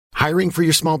Hiring for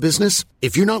your small business?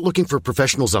 If you're not looking for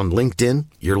professionals on LinkedIn,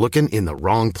 you're looking in the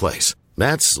wrong place.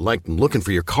 That's like looking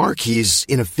for your car keys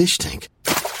in a fish tank.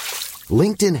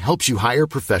 LinkedIn helps you hire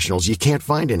professionals you can't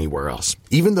find anywhere else,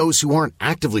 even those who aren't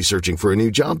actively searching for a new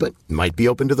job but might be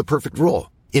open to the perfect role.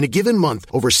 In a given month,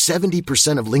 over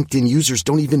 70% of LinkedIn users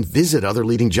don't even visit other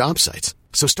leading job sites.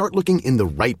 So start looking in the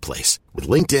right place. With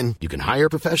LinkedIn, you can hire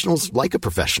professionals like a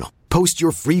professional. Post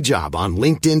your free job on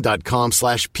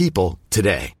linkedin.com/people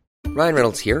today. Ryan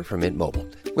Reynolds here from Mint Mobile.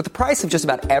 With the price of just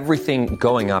about everything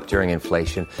going up during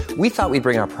inflation, we thought we'd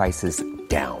bring our prices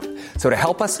down. So to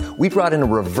help us, we brought in a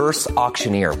reverse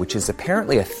auctioneer, which is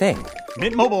apparently a thing.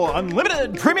 Mint Mobile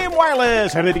Unlimited Premium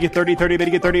Wireless. How to get 30, 30, bit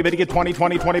to get 30, bit to get 20,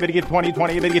 20, 20, bit to get 20,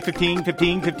 20, bit to get 15,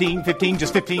 15, 15, 15,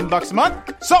 just $15 a month?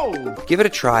 Sold! Give it a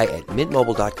try at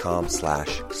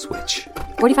mintmobile.com/switch.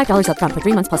 $45 up front for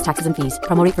 3 months plus taxes and fees.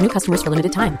 Promo rate for new customers for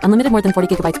limited time. Unlimited more than 40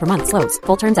 gigabytes per month. Slows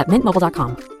full terms at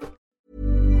mintmobile.com.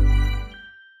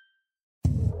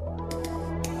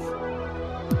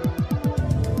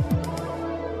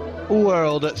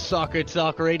 World Soccer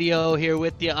Talk Radio here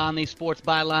with you on the Sports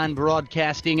Byline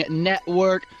Broadcasting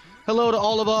Network. Hello to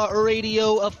all of our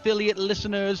radio affiliate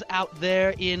listeners out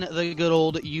there in the good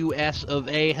old US of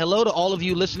A. Hello to all of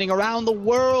you listening around the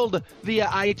world via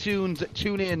iTunes,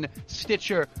 TuneIn,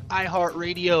 Stitcher,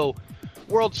 iHeartRadio,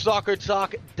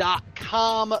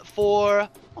 WorldSoccerTalk.com for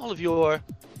all of your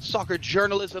soccer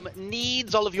journalism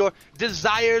needs, all of your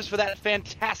desires for that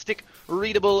fantastic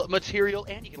readable material,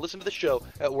 and you can listen to the show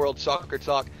at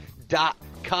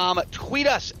WorldSoccerTalk.com. Tweet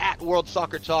us at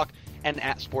WorldSoccerTalk and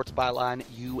at Sports Byline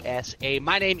USA.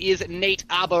 My name is Nate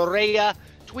Abaurrea.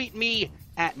 Tweet me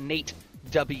at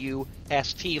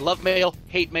NateWST. Love mail,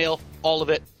 hate mail, all of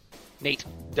it.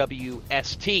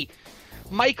 NateWST.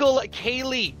 Michael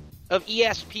Caley of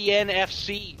ESPN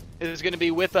FC is going to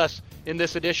be with us in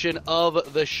this edition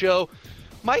of the show.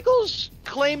 Michael's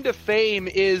claim to fame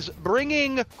is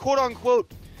bringing,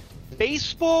 quote-unquote,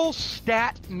 baseball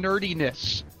stat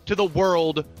nerdiness to the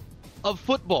world of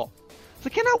football. So I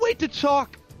cannot wait to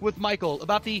talk with Michael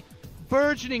about the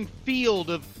burgeoning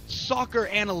field of soccer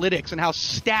analytics and how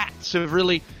stats have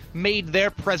really made their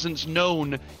presence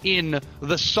known in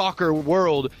the soccer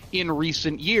world in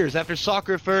recent years. After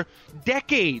soccer for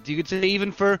decades, you could say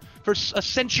even for a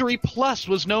century plus,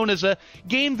 was known as a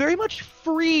game very much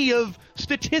free of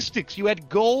statistics. You had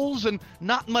goals and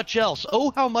not much else.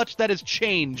 Oh, how much that has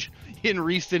changed in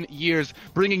recent years,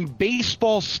 bringing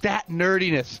baseball stat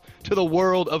nerdiness to the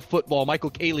world of football. Michael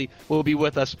Caley will be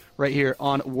with us right here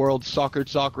on World Soccer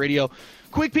Talk Radio.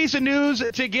 Quick piece of news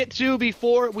to get to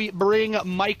before we bring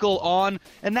Michael on,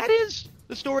 and that is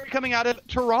the story coming out of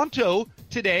Toronto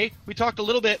today. We talked a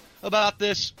little bit about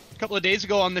this a couple of days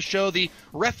ago on the show, the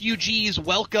refugees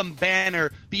welcome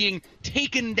banner being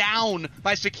taken down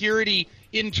by security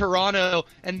in Toronto,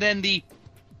 and then the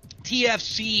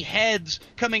TFC heads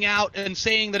coming out and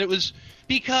saying that it was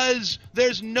because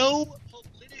there's no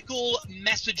political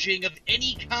messaging of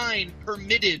any kind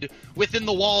permitted within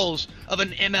the walls of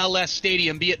an MLS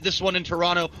stadium, be it this one in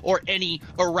Toronto or any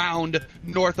around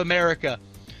North America.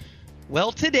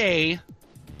 Well, today,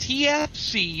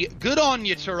 TFC, good on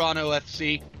you, Toronto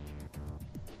FC,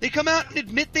 they come out and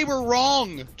admit they were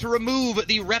wrong to remove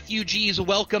the refugees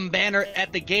welcome banner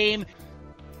at the game.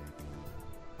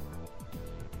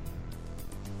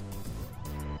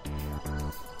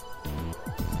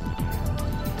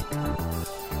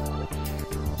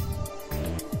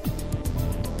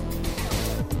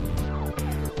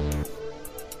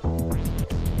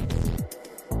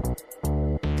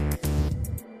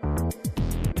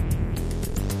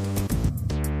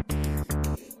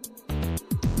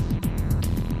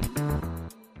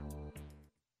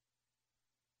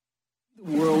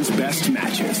 World's best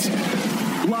matches.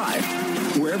 Live,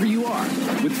 wherever you are,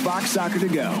 with Fox Soccer to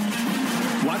Go.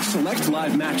 Watch select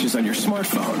live matches on your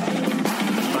smartphone,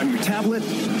 on your tablet,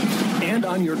 and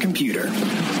on your computer.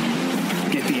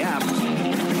 Get the app,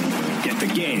 get the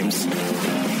games,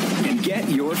 and get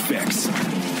your fix.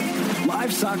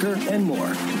 Live soccer and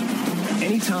more.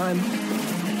 Anytime,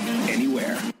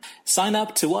 anywhere. Sign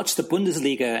up to watch the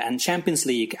Bundesliga and Champions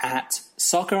League at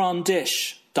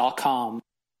soccerondish.com.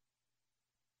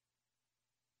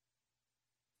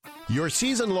 Your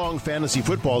season-long fantasy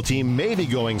football team may be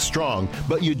going strong,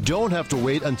 but you don't have to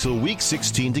wait until Week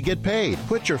 16 to get paid.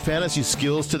 Put your fantasy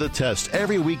skills to the test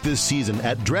every week this season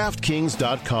at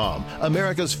DraftKings.com,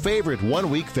 America's favorite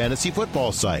one-week fantasy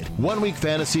football site. One-week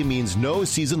fantasy means no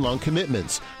season-long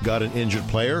commitments. Got an injured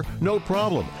player? No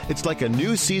problem. It's like a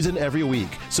new season every week,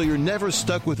 so you're never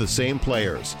stuck with the same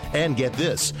players. And get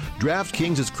this,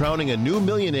 DraftKings is crowning a new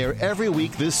millionaire every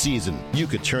week this season. You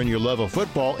could turn your love of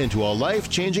football into a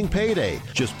life-changing payday.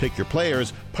 Just pick your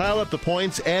players, pile up the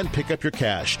points, and pick up your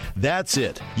cash. That's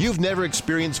it. You've never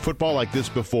experienced football like this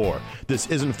before. This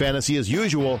isn't fantasy as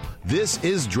usual. This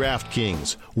is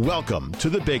DraftKings. Welcome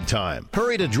to the big time.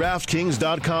 Hurry to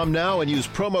DraftKings.com now and use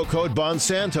promo code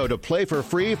Bonsanto to play for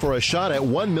free for a shot at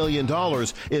 $1 million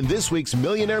in this week's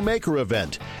Millionaire Maker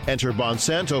event. Enter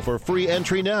Bonsanto for free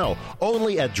entry now,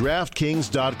 only at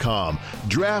DraftKings.com.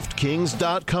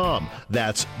 DraftKings.com.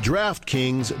 That's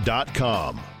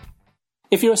DraftKings.com.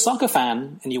 If you're a soccer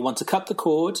fan and you want to cut the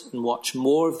cord and watch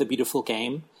more of the beautiful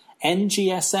game,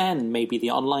 NGSN may be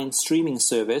the online streaming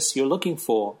service you're looking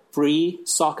for.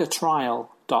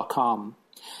 FreeSoccerTrial.com.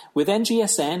 With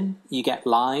NGSN, you get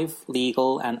live,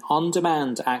 legal, and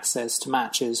on-demand access to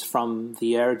matches from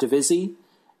the Eredivisie,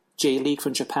 J-League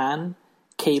from Japan,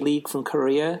 K-League from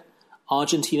Korea,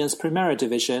 Argentina's Primera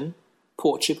Division,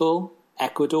 Portugal,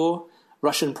 Ecuador,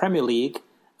 Russian Premier League,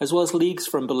 as well as leagues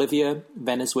from Bolivia,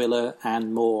 Venezuela,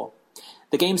 and more.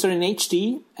 The games are in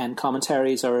HD, and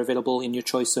commentaries are available in your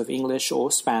choice of English or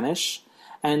Spanish,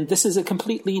 and this is a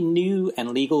completely new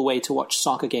and legal way to watch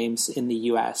soccer games in the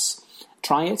US.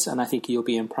 Try it, and I think you'll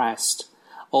be impressed.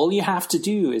 All you have to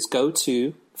do is go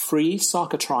to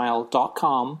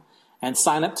freesoccertrial.com and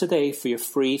sign up today for your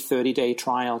free 30-day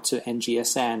trial to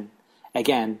NGSN.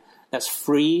 Again, that's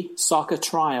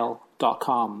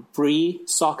freesoccertrial.com.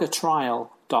 freesoccertrial.com.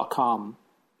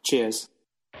 Cheers.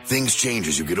 Things change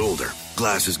as you get older.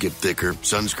 Glasses get thicker,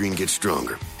 sunscreen gets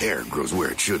stronger, hair grows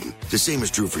where it shouldn't. The same is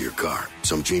true for your car.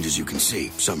 Some changes you can see,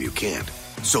 some you can't.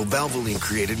 So Valvoline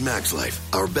created MaxLife,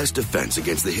 our best defense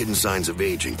against the hidden signs of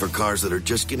aging for cars that are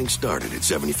just getting started at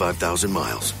 75,000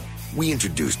 miles. We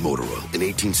introduced motor oil in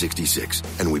 1866,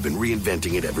 and we've been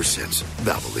reinventing it ever since.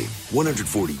 Valvoline,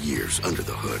 140 years under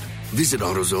the hood. Visit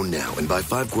AutoZone now and buy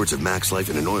 5 quarts of MaxLife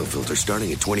and an oil filter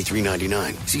starting at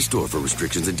 $23.99. See store for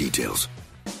restrictions and details.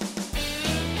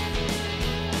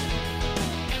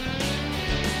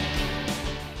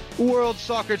 World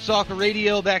Soccer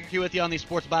Radio, back here with you on the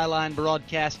Sports Byline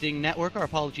Broadcasting Network. Our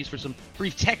apologies for some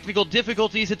brief technical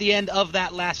difficulties at the end of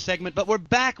that last segment, but we're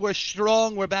back, we're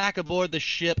strong, we're back aboard the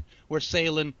ship, we're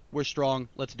sailing, we're strong,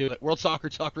 let's do it. World Soccer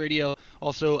Talk Radio,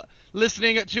 also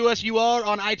listening to us, you are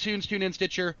on iTunes, TuneIn,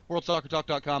 Stitcher,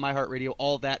 WorldSoccerTalk.com, iHeartRadio,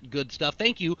 all that good stuff.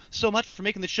 Thank you so much for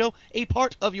making the show a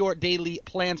part of your daily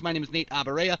plans. My name is Nate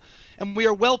Abaurrea, and we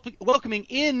are welcoming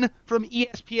in from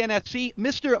ESPN FC,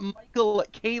 Mr. Michael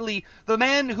Caley, the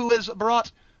man who has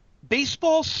brought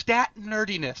baseball stat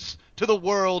nerdiness to the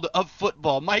world of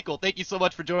football. Michael, thank you so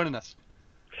much for joining us.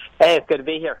 Hey, it's good to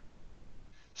be here.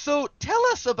 So tell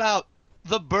us about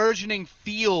the burgeoning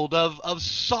field of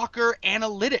soccer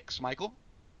analytics, Michael.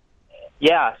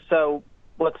 Yeah, so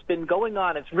what's been going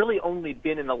on, it's really only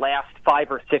been in the last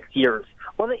 5 or 6 years.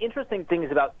 One of the interesting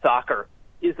things about soccer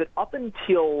is that up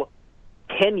until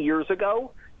 10 years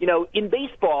ago, you know, in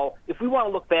baseball, if we want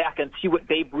to look back and see what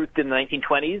Babe Ruth did in the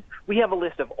 1920s, we have a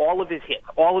list of all of his hits,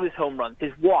 all of his home runs,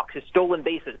 his walks, his stolen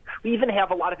bases. We even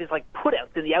have a lot of his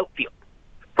putouts in the outfield.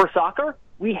 For soccer,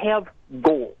 we have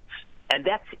goals, and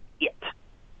that's it.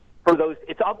 For those,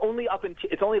 it's only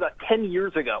about 10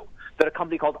 years ago that a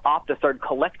company called Opta started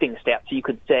collecting stats, so you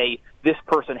could say this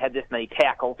person had this many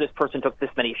tackles, this person took this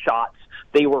many shots,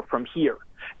 they were from here,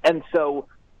 and so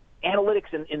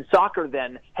analytics in soccer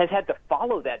then has had to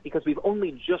follow that because we've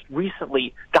only just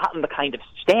recently gotten the kind of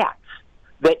stats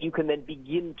that you can then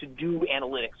begin to do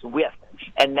analytics with.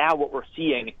 And now what we're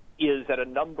seeing is that a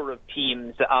number of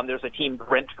teams, there's a team,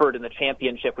 Brentford, in the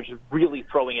championship, which is really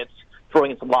throwing its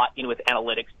lot in with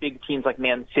analytics. Big teams like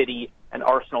Man City and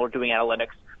Arsenal are doing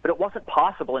analytics, but it wasn't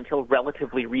possible until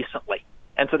relatively recently.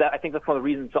 And so that I think that's one of the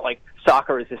reasons that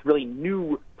soccer is this really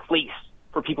new place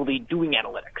for people to be doing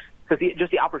analytics, because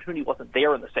just the opportunity wasn't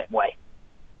there in the same way.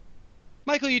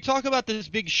 Michael, you talk about this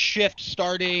big shift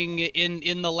starting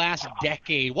in the last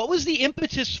decade. What was the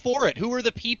impetus for it? Who were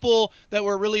the people that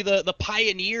were really the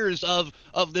pioneers of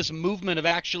this movement of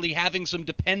actually having some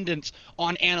dependence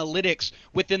on analytics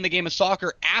within the game of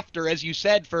soccer after, as you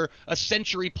said, for a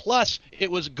century plus,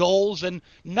 it was goals and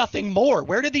nothing more?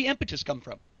 Where did the impetus come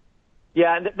from?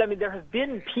 Yeah, and I mean there have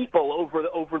been people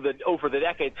over the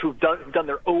decades who've done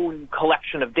their own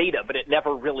collection of data, but it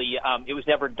never really it was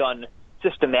never done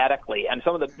systematically. And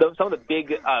some of the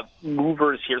big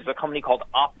movers here is a company called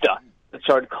Opta that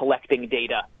started collecting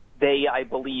data. They, I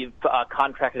believe,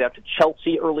 contracted out to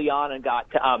Chelsea early on and got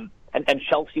and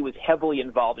Chelsea was heavily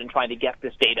involved in trying to get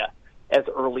this data as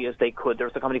early as they could. There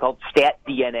was a company called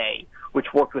StatDNA, which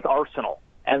worked with Arsenal.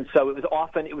 And so it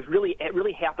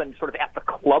really happened sort of at the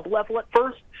club level at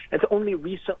first. It's only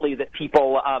recently that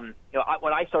people,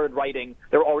 when I started writing,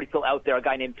 there were already still out there. A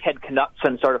guy named Ted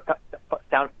Knutson sort of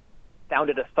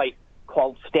founded a site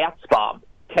called StatsBomb.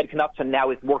 Ted Knutson now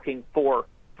is working for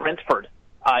Brentford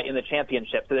in the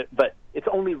championship. But it's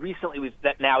only recently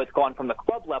that now it's gone from the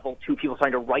club level to people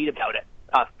starting to write about it.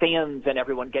 Fans and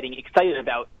everyone getting excited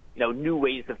about, new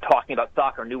ways of talking about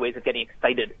soccer, new ways of getting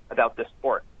excited about this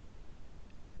sport.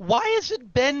 Why has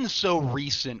it been so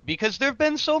recent? Because there have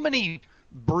been so many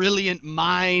brilliant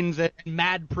minds and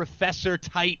mad professor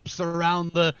types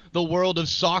around the world of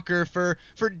soccer for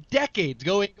decades,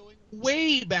 going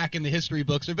way back in the history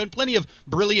books. There have been plenty of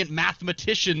brilliant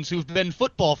mathematicians who've been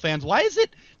football fans. Why has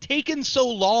it taken so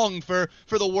long for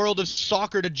the world of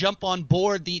soccer to jump on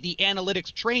board the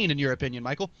analytics train, in your opinion,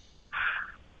 Michael?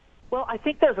 Well, I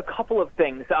think there's a couple of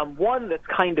things. One that's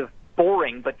kind of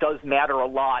boring but does matter a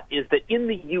lot is that in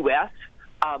the U.S.,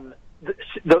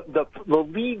 the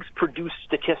leagues produce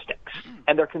statistics,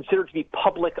 and they're considered to be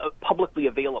publicly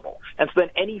available. And so then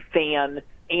any fan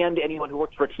and anyone who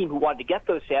works for a team who wanted to get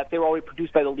those stats, they were already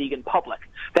produced by the league in public.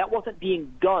 That wasn't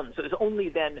being done. So it was only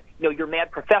then, your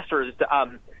mad professors,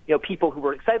 people who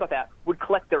were excited about that would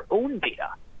collect their own data.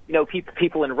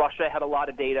 People in Russia had a lot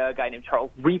of data. A guy named Charles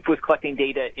Reif was collecting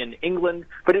data in England,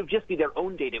 but it would just be their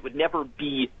own data. It would never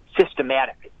be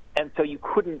systematic. And so you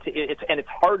couldn't, it's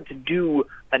hard to do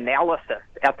analysis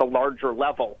at the larger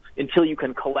level until you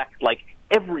can collect like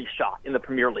every shot in the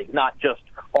Premier League, not just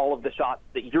all of the shots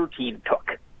that your team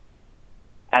took.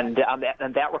 And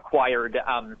that required,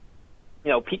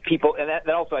 people, and that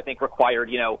also I think required,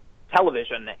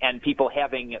 television and people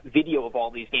having video of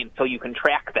all these games so you can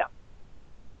track them.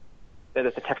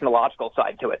 There's a technological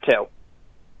side to it too.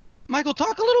 Michael,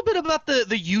 talk a little bit about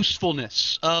the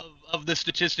usefulness of the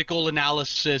statistical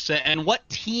analysis and what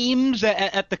teams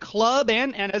at the club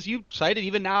and as you cited,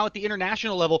 even now at the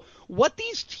international level, what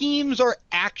these teams are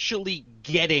actually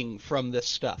getting from this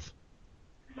stuff.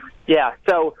 Yeah,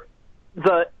 so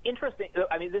this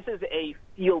is a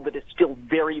field that is still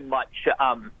very much,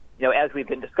 as we've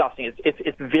been discussing,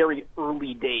 it's very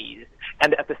early days.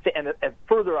 And and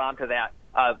further on to that,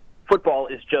 football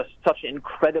is just such an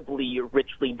incredibly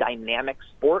richly dynamic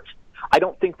sport. I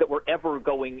don't think that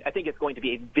I think it's going to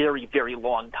be a very, very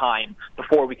long time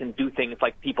before we can do things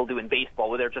like people do in baseball,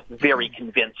 where they're just very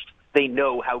convinced they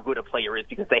know how good a player is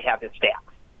because they have his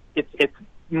stats. It's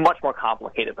much more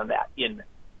complicated than that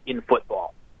in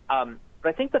football. But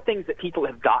I think the things that people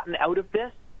have gotten out of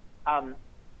this,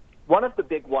 one of the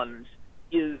big ones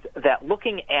is that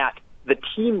looking at the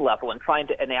team level and trying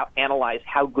to analyze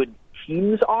how good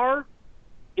teams are,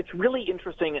 it's really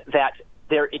interesting that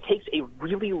it takes a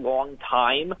really long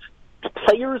time.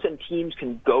 Players and teams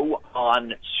can go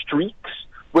on streaks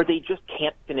where they just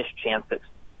can't finish chances.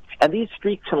 And these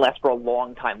streaks can last for a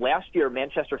long time. Last year,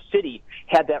 Manchester City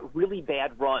had that really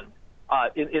bad run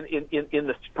in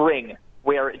the spring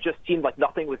where it just seemed like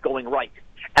nothing was going right.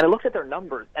 And I looked at their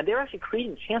numbers, and they're actually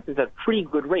creating chances at a pretty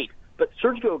good rate. But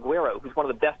Sergio Aguero, who's one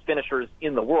of the best finishers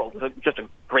in the world, just a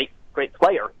great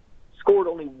player, scored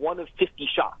only 1 of 50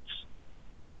 shots.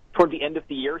 Toward the end of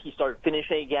the year, he started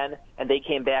finishing again, and they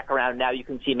came back around. Now you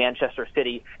can see Manchester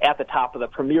City at the top of the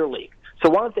Premier League. So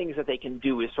one of the things that they can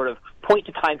do is sort of point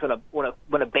to times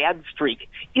when a bad streak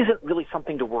isn't really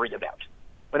something to worry about.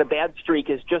 When a bad streak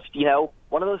is just,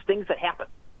 one of those things that happen.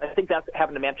 I think that's what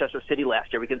happened to Manchester City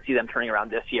last year. We can see them turning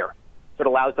around this year. So it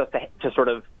allows us to sort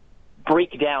of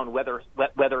break down whether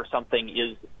something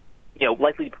is,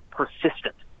 likely to be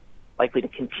persistent, likely to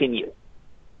continue.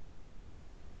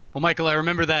 Well, Michael, I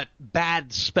remember that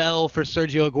bad spell for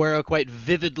Sergio Aguero quite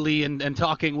vividly and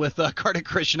talking with Kartik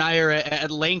Krishnaiyer at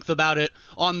length about it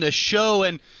on the show.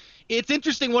 And it's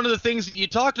interesting, one of the things that you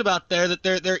talked about there, that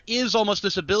there is almost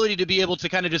this ability to be able to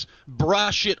kind of just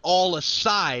brush it all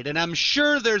aside. And I'm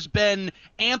sure there's been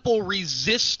ample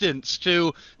resistance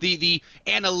to the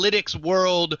analytics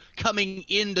world coming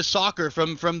into soccer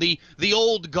from the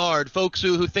old guard, folks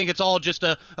who think it's all just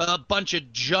a bunch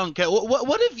of junk.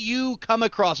 What have you come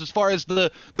across as far as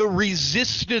the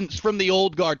resistance from the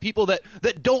old guard, people that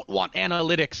don't want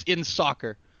analytics in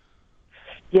soccer?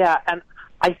 Yeah, and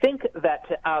I think that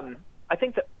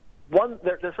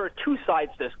there's sort of two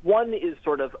sides to this. One is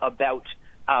sort of about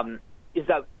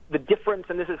the difference,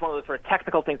 and this is one of the sort of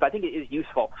technical things, but I think it is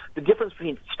useful, the difference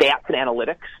between stats and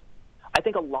analytics. I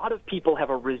think a lot of people have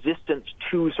a resistance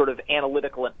to sort of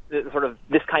analytical, sort of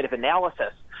this kind of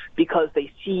analysis, because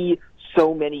they see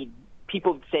so many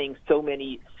people saying so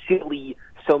many silly,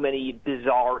 so many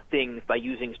bizarre things by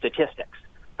using statistics.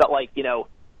 But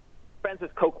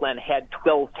Francis Coquelin had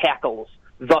 12 tackles,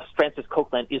 thus Francis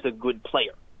Coquelin is a good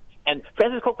player. And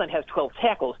Francis Coquelin has 12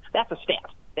 tackles, that's a stat.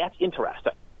 That's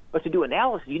interesting. But to do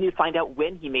analysis, you need to find out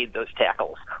when he made those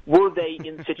tackles. Were they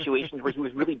in situations where he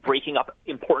was really breaking up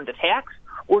important attacks?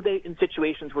 Or were they in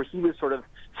situations where he was sort of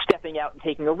stepping out and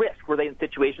taking a risk? Were they in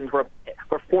situations where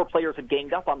four players had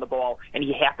ganged up on the ball and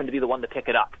he happened to be the one to pick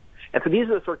it up? And so these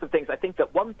are the sorts of things. I think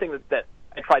that one thing that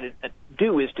I try to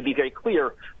do is to be very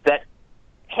clear that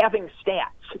having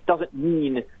stats doesn't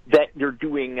mean that you're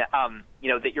doing,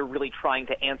 that you're really trying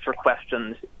to answer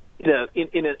questions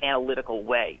in an analytical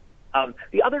way.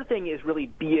 The other thing is really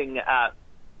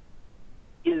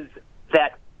is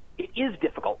that it is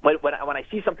difficult when I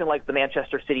see something like the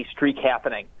Manchester City streak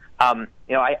happening.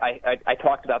 I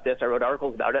talked about this, I wrote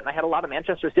articles about it, and I had a lot of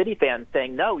Manchester City fans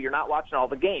saying, "No, you're not watching all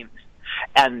the games."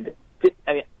 And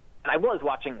I was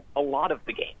watching a lot of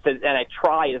the games, and I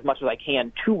try as much as I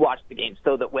can to watch the games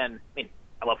so that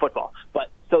I love football, but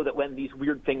so that when these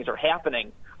weird things are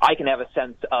happening, I can have a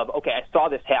sense of, okay, I saw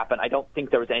this happen. I don't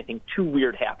think there was anything too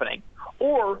weird happening.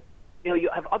 Or, you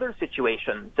have other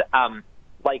situations,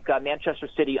 like Manchester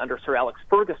City under Sir Alex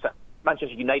Ferguson,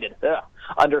 Manchester United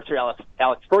under Sir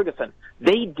Alex Ferguson.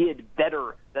 They did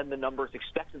better than the numbers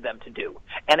expected them to do.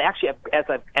 And actually,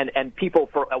 and people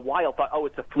for a while thought, oh,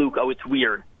 it's a fluke, oh, it's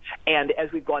weird. And as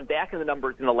we've gone back in the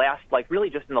numbers in the last, really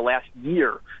just in the last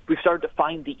year, we've started to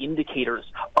find the indicators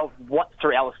of what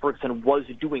Sir Alex Ferguson was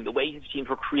doing, the way his teams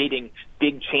were creating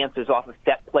big chances off of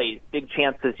set plays, big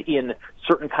chances in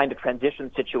certain kind of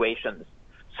transition situations,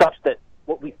 such that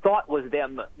what we thought was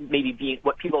them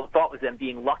what people thought was them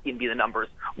being lucky and be the numbers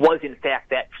was in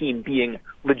fact that team being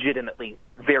legitimately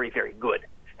very, very good.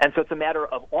 And so it's a matter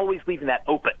of always leaving that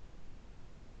open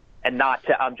and not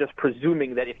just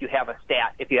presuming that if you have a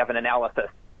stat, if you have an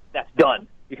analysis, that's done.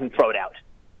 You can throw it out.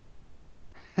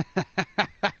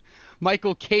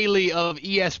 Michael Caley of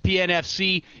ESPN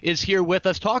FC is here with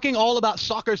us, talking all about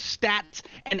soccer stats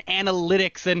and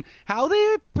analytics and how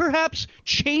they're perhaps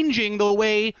changing the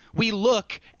way we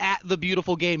look at the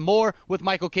beautiful game. More with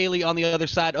Michael Caley on the other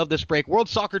side of this break. World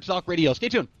Soccer Talk Radio. Stay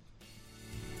tuned.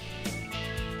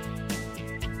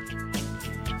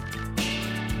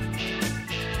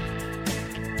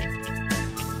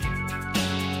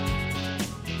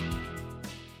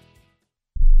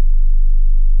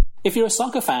 If you're a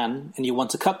soccer fan and you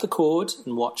want to cut the cord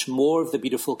and watch more of the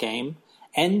beautiful game,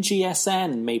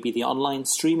 NGSN may be the online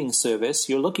streaming service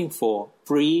you're looking for.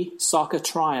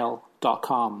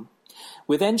 FreeSoccerTrial.com.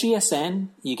 With NGSN,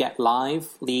 you get live,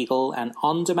 legal, and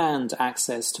on-demand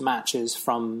access to matches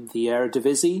from the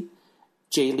Eredivisie,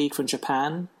 J-League from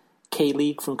Japan,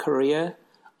 K-League from Korea,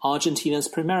 Argentina's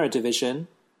Primera Division,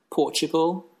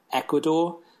 Portugal,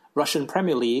 Ecuador, Russian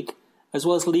Premier League, as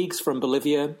well as leagues from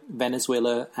Bolivia,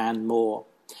 Venezuela, and more.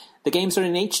 The games are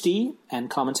in HD, and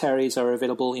commentaries are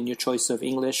available in your choice of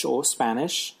English or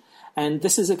Spanish. And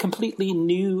this is a completely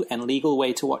new and legal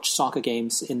way to watch soccer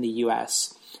games in the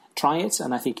US. Try it,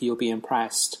 and I think you'll be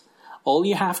impressed. All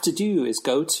you have to do is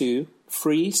go to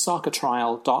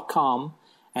FreeSoccerTrial.com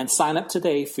and sign up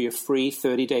today for your free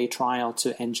 30-day trial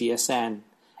to NGSN.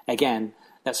 Again,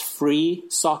 that's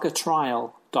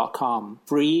FreeSoccerTrial.com.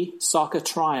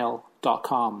 FreeSoccerTrial.com.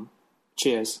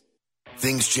 Cheers.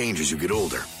 Things change as you get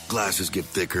older. Glasses get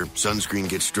thicker, sunscreen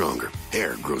gets stronger,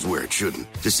 hair grows where it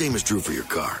shouldn't. The same is true for your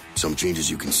car. Some changes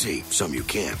you can see, some you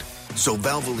can't. So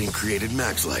Valvoline created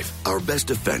MaxLife, our best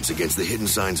defense against the hidden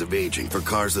signs of aging for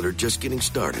cars that are just getting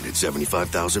started at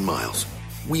 75,000 miles.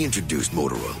 We introduced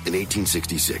motor oil in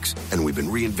 1866, and we've been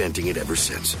reinventing it ever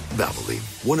since. Valvoline,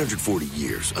 140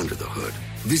 years under the hood.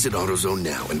 Visit AutoZone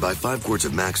now and buy 5 quarts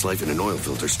of MaxLife and an oil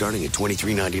filter starting at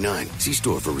 $23.99. See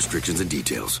store for restrictions and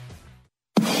details.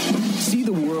 See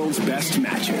the world's best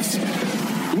matches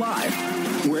live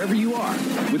wherever you are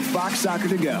with Fox Soccer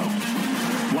to Go.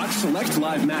 Watch select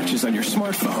live matches on your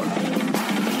smartphone,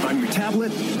 on your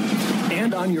tablet,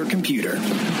 and on your computer.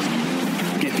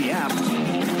 Get the app,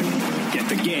 get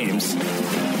the games,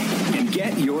 and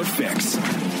get your fix.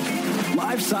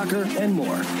 Live soccer and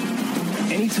more.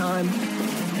 Anytime,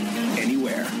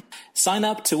 anywhere. Sign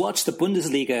up to watch the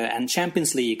Bundesliga and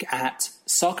Champions League at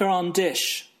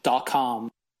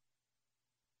soccerondish.com.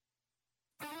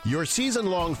 Your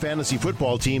season-long fantasy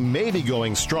football team may be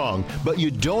going strong, but you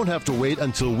don't have to wait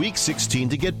until Week 16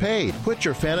 to get paid. Put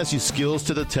your fantasy skills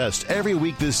to the test every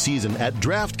week this season at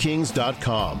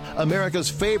DraftKings.com, America's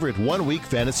favorite one-week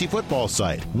fantasy football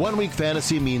site. One-week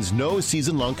fantasy means no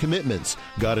season-long commitments.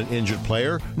 Got an injured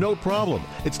player? No problem.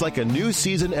 It's like a new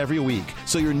season every week,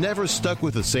 so you're never stuck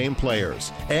with the same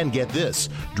players. And get this,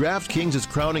 DraftKings is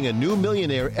crowning a new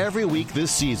millionaire every week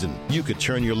this season. You could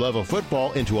turn your love of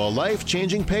football into a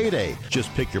life-changing payday.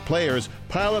 Just pick your players,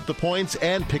 pile up the points,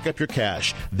 and pick up your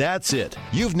cash. That's it.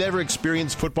 You've never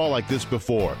experienced football like this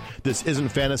before. This isn't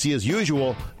fantasy as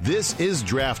usual. This is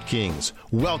DraftKings.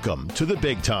 Welcome to the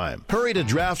big time. Hurry to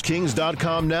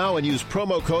DraftKings.com now and use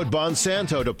promo code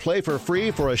Bonsanto to play for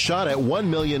free for a shot at $1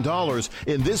 million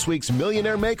in this week's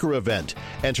Millionaire Maker event.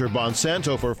 Enter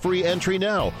Bonsanto for free entry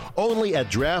now, only at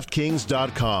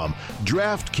DraftKings.com.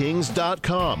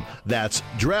 DraftKings.com. That's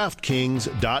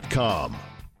DraftKings.com.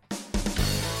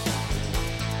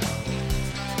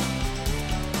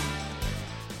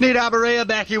 Nate Abarea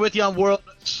back here with you on World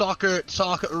Soccer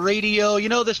Talk Radio. You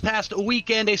know, this past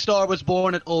weekend, a star was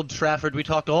born at Old Trafford. We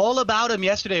talked all about him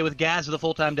yesterday with Gaz of the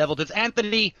Full-Time Devils. It's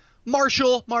Anthony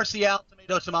Martial,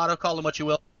 tomato, call him what you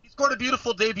will. He scored a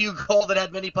beautiful debut goal that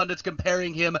had many pundits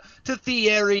comparing him to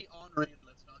Thierry Henry.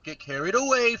 Let's not get carried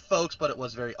away, folks, but it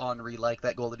was very Henry-like,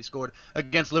 that goal that he scored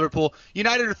against Liverpool.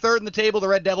 United are third in the table. The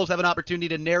Red Devils have an opportunity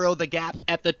to narrow the gap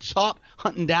at the top,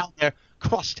 hunting down their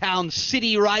crosstown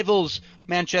city rivals,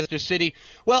 Manchester City.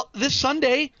 Well, this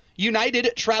Sunday,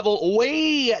 United travel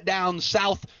way down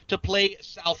south to play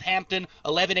Southampton,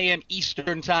 11 a.m.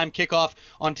 Eastern Time kickoff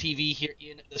on TV here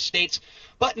in the States.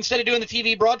 But instead of doing the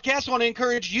TV broadcast, I want to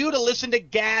encourage you to listen to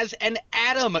Gaz and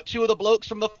Adam, two of the blokes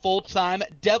from the Full-Time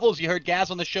Devils. You heard Gaz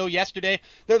on the show yesterday.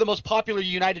 They're the most popular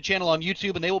United channel on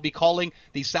YouTube, and they will be calling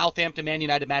the Southampton-Man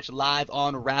United match live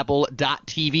on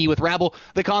Rabble.tv. With Rabble,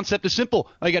 the concept is simple.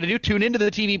 All you got to do, tune into the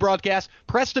TV broadcast,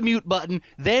 press the mute button,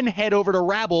 then head over to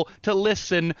Rabble to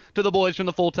listen to the boys from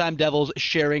the Full-Time Devils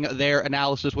sharing their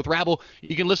analysis. With Rabble,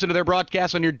 you can listen to their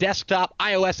broadcast on your desktop,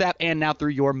 iOS app, and now through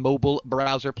your mobile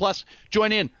browser. Plus,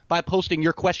 join in by posting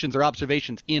your questions or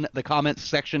observations in the comments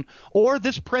section. Or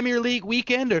this Premier League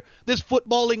weekend, or this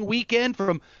footballing weekend,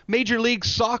 from Major League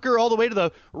Soccer all the way to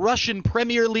the Russian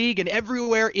Premier League and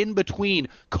everywhere in between.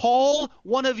 Call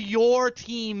one of your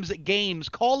team's games.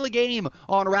 Call a game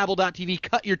on Rabble.tv.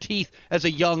 Cut your teeth as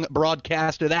a young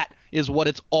broadcaster. That is what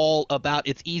it's all about.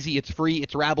 It's easy, it's free,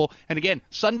 it's Rabble. And again,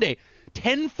 Sunday,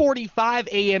 10:45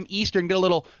 a.m. Eastern. Get a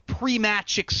little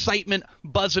pre-match excitement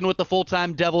buzzing with the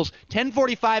Full-Time Devils.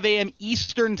 10:45 a.m.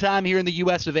 Eastern time here in the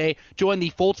US of A. Join the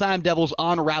Full-Time Devils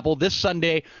on Rabble this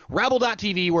Sunday.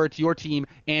 Rabble.tv, where it's your team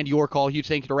and your call. Huge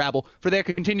thank you to Rabble for their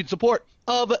continued support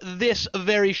of this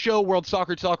very show, World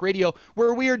Soccer Talk Radio,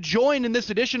 where we are joined in this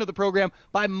edition of the program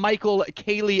by Michael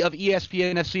Cayley of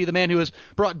ESPN FC, the man who has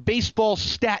brought baseball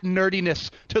stat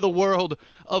nerdiness to the world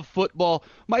of football.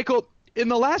 Michael, in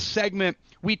the last segment,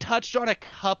 we touched on a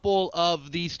couple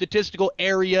of the statistical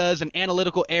areas and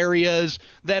analytical areas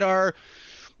that are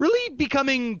really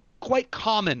becoming quite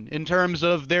common in terms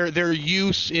of their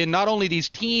use in not only these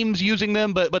teams using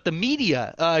them, but the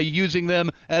media using them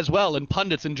as well, and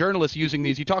pundits and journalists using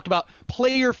these. You talked about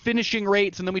player finishing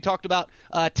rates, and then we talked about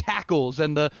tackles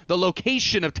and the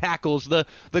location of tackles, the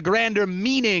grander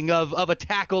meaning of a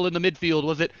tackle in the midfield.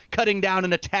 Was it cutting down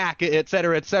an attack, et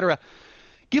cetera, et cetera?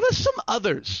 Give us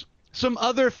some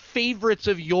other favorites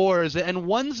of yours, and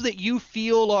ones that you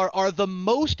feel are the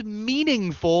most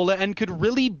meaningful and could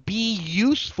really be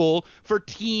useful for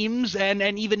teams and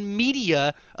even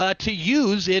media to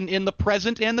use in the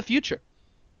present and the future.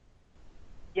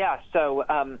 Yeah, so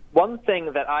one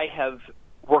thing that I have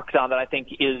worked on that I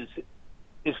think is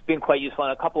been quite useful,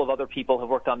 and a couple of other people have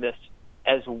worked on this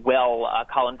as well,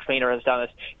 Colin Trainer has done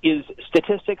this, is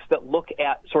statistics that look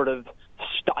at sort of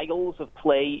styles of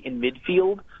play in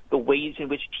midfield, the ways in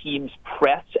which teams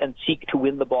press and seek to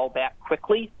win the ball back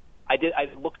quickly. I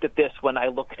looked at this when I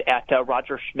looked at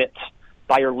Roger Schmidt's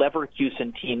Bayer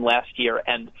Leverkusen team last year,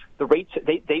 and the rates,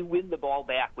 they win the ball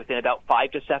back within about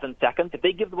 5 to 7 seconds. If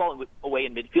they give the ball away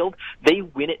in midfield, they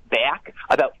win it back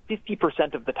about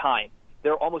 50% of the time.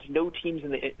 There are almost no teams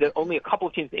there are only a couple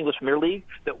of teams in the English Premier League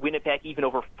that win it back even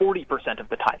over 40% of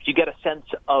the time. So you get a sense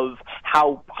of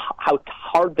how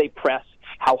hard they press,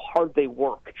 how hard they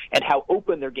work, and how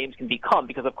open their games can become,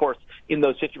 because, of course, in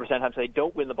those 50% of times they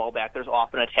don't win the ball back, there's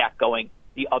often an attack going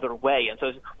the other way. And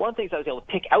so one of the things I was able to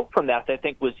pick out from that I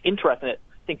think was interesting, that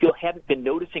I think you haven't been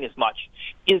noticing as much,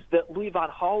 is that Louis van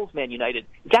Gaal's Man United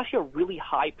is actually a really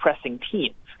high-pressing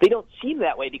team. They don't seem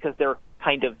that way because they're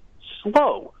kind of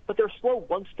slow, but they're slow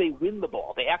once they win the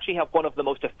ball. They actually have one of the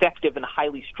most effective and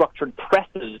highly structured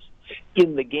presses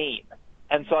in the game.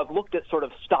 And so I've looked at sort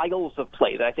of styles of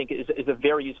play that I think is a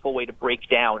very useful way to break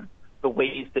down the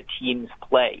ways that teams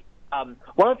play. One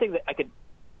of the things that I could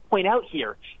point out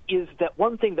here is that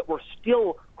one thing that we're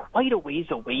still quite a ways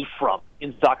away from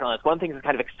in soccer, and one thing that's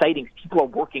kind of exciting, people are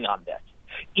working on this,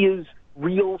 is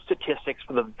real statistics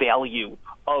for the value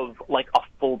of like a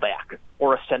fullback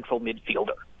or a central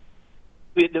midfielder.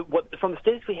 From the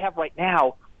statistics we have right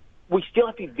now, we still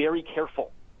have to be very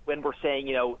careful when we're saying,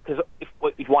 because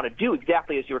what you want to do,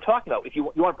 exactly as you were talking about, if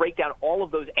you want to break down all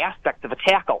of those aspects of a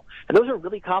tackle, and those are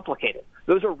really complicated,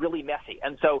 those are really messy,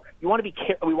 and so we want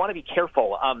to be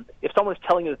careful. If someone's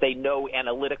telling you that they know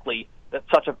analytically that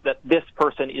this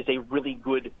person is a really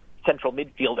good central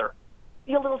midfielder,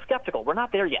 be a little skeptical. We're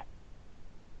not there yet.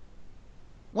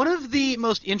 One of the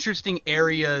most interesting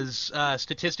areas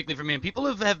statistically for me, and people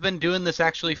have been doing this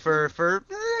actually for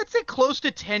I'd say close to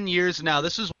 10 years now.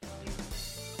 This is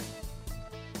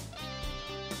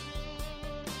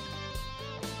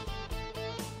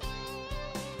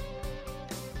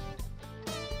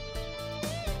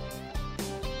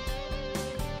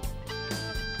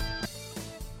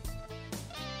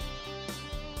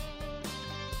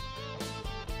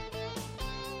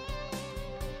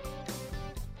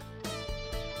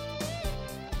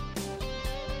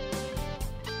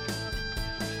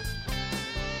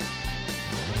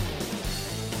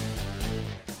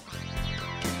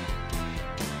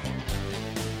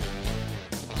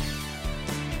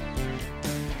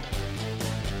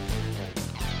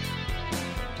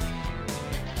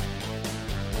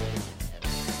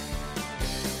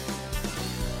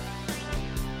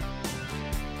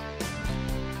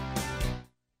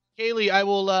Kaylee,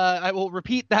 I will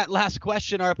repeat that last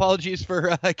question. Our apologies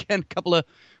for again a couple of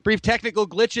brief technical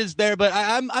glitches there, but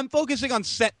I'm focusing on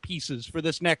set pieces for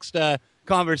this next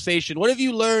conversation. What have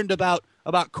you learned about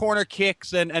corner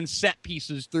kicks and set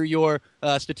pieces through your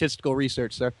statistical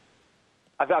research, sir?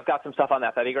 I've got some stuff on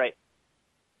that. That'd be great.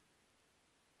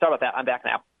 Sorry about that. I'm back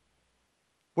now.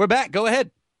 We're back. Go ahead.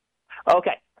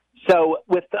 Okay. So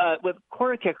with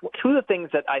corner kicks, two of the things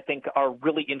that I think are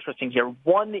really interesting here.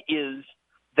 One is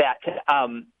that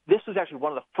this was actually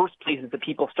one of the first places that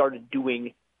people started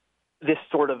doing this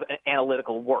sort of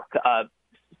analytical work.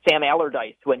 Sam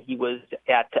Allardyce, when he was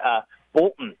at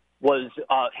Bolton,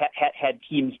 had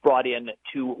teams brought in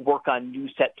to work on new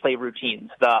set play routines.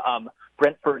 The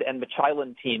Brentford and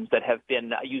Michelin teams that have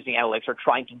been using analytics are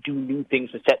trying to do new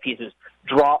things with set pieces,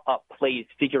 draw up plays,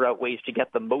 figure out ways to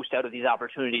get the most out of these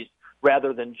opportunities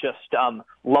rather than just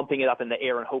lumping it up in the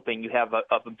air and hoping you have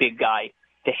a big guy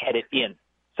to head it in.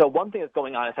 So one thing that's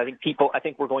going on is I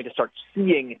think we're going to start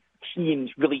seeing teams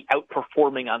really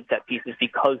outperforming on set pieces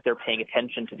because they're paying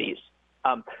attention to these.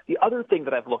 The other thing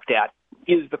that I've looked at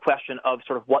is the question of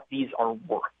sort of what these are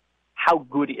worth. How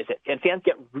good is it? And fans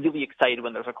get really excited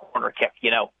when there's a corner kick.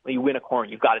 When you win a corner,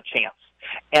 you've got a chance.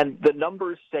 And the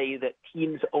numbers say that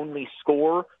teams only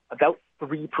score about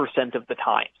 3% of the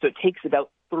time. So it takes about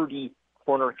 30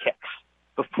 corner kicks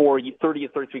 30 or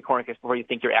 33 corner kicks before you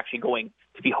think you're actually going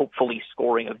to be hopefully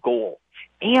scoring a goal.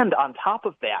 And on top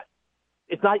of that,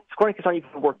 scoring kicks aren't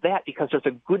even worth that because there's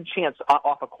a good chance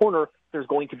off a corner there's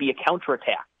going to be a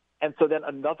counterattack. And so then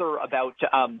another about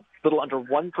little under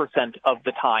 1% of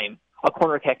the time, a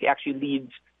corner kick actually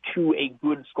leads to a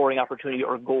good scoring opportunity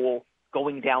or goal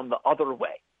going down the other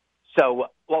way. So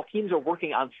while teams are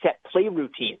working on set play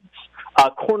routines,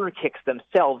 corner kicks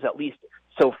themselves, at least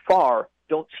so far,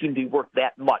 don't seem to be worth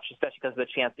that much, especially because of the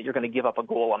chance that you're going to give up a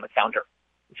goal on the counter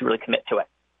if you really commit to it.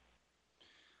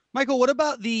 Michael, what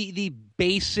about the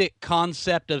basic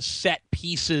concept of set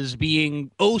pieces being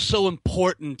so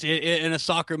important in a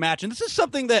soccer match? And this is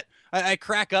something that I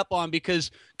crack up on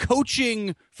because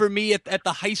coaching for me at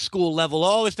the high school level, I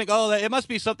always think, it must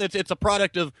be something. It's a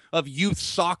product of youth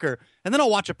soccer. And then I'll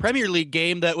watch a Premier League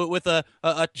game that with a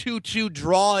 2-2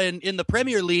 draw in the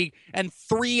Premier League, and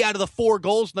 3 out of the 4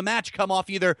 goals in the match come off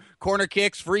either corner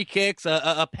kicks, free kicks,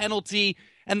 a penalty.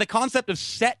 And the concept of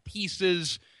set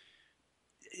pieces,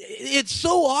 it's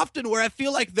so often where I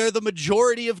feel like they're the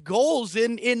majority of goals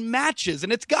in matches.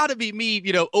 And it's got to be me,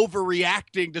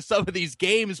 overreacting to some of these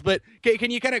games. But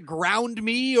can you kind of ground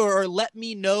me or let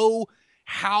me know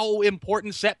how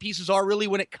important set pieces are really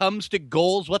when it comes to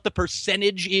goals, what the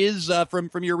percentage is from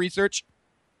your research?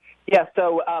 Yeah,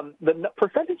 so the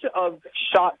percentage of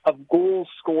goals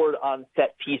scored on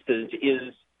set pieces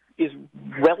is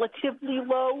relatively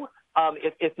low.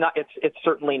 It's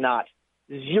certainly not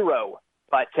zero.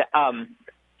 But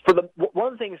one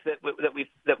of the things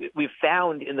that we've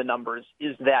found in the numbers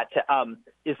is that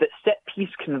set piece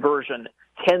conversion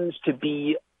tends to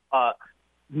be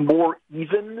more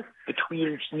even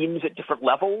between teams at different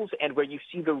levels, and where you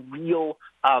see the real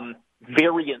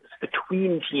variance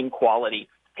between team quality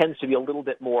tends to be a little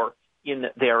bit more in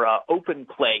their open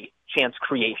play chance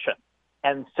creation.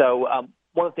 And so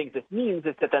one of the things this means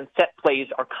is that then set plays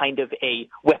are kind of a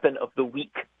weapon of the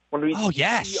weak. When we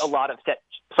see a lot of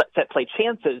set play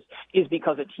chances is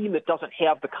because a team that doesn't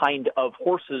have the kind of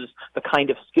horses, the kind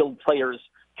of skilled players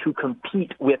to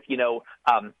compete with,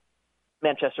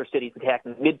 Manchester City's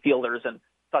attacking midfielders and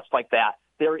such like that,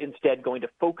 they're instead going to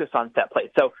focus on set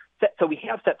plays. So we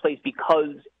have set plays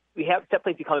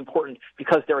become important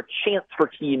because they're a chance for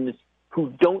teams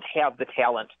who don't have the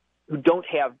talent, who don't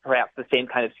have perhaps the same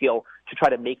kind of skill to try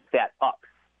to make that up.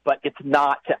 But it's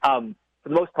not, for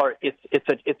the most part,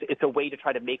 it's a way to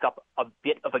try to make up a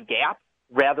bit of a gap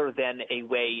rather than a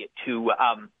way to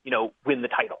win the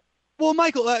title. Well,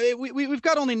 Michael, we've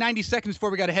got only 90 seconds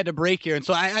before we got to head to break here, and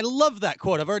so I love that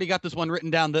quote. I've already got this one written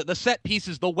down. The set piece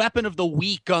is the weapon of the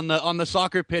weak on the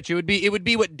soccer pitch. It would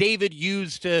be what David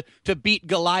used to beat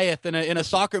Goliath in a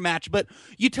soccer match. But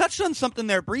you touched on something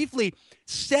there briefly: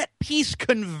 set piece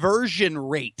conversion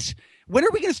rate. When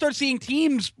are we going to start seeing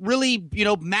teams really,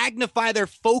 magnify their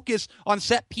focus on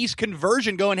set piece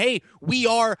conversion, going, hey, we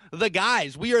are the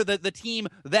guys. We are the team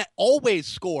that always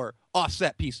score off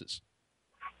set pieces.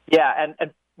 Yeah,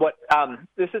 and what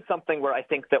this is something where I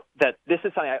think that this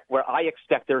is something where I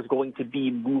expect there's going to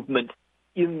be movement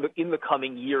in the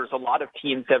coming years. A lot of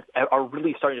teams are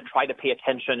really starting to try to pay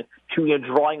attention to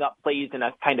drawing up plays in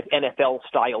a kind of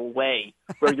NFL-style way,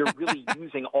 where you're really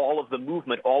using all of the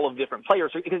movement, all of the different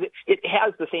players, because it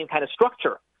has the same kind of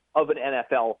structure of an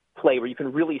NFL play, where you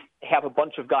can really have a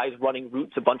bunch of guys running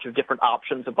routes, a bunch of different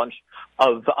options, a bunch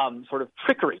of sort of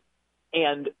trickery.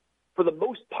 And for the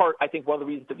most part, I think one of the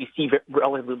reasons that we see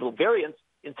relatively little variance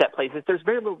in set plays is there's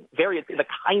very little variance in the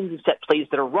kinds of set plays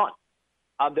that are run.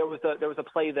 There was a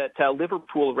play that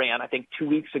Liverpool ran, I think, 2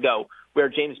 weeks ago, where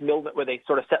they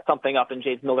sort of set something up and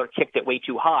James Milner kicked it way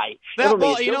too high. You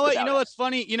know what's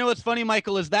funny? You know what's funny,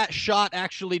 Michael, is that shot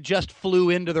actually just flew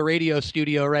into the radio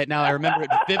studio right now. I remember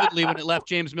it vividly when it left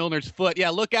James Milner's foot.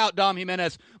 Yeah, look out, Dom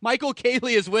Jimenez. Michael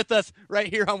Cayley is with us right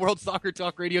here on World Soccer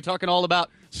Talk Radio, talking all about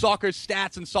soccer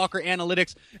stats and soccer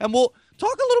analytics. And we'll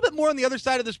talk a little bit more on the other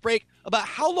side of this break about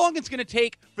how long it's going to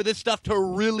take for this stuff to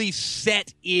really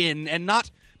set in and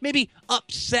not maybe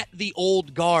upset the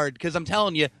old guard, because I'm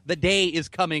telling you, the day is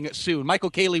coming soon.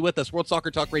 Michael Cayley with us, World Soccer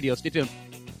Talk Radio. Stay tuned.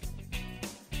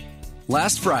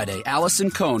 Last Friday, Allison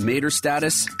Cohn made her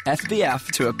status FBF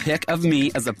to a pic of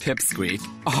me as a pipsqueak.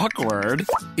 Awkward.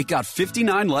 It got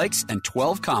 59 likes and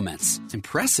 12 comments.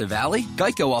 Impressive, Allie.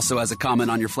 Geico also has a comment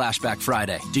on your Flashback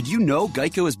Friday. Did you know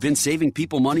Geico has been saving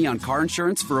people money on car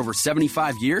insurance for over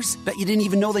 75 years? Bet you didn't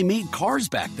even know they made cars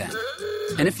back then.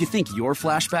 And if you think your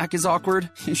flashback is awkward,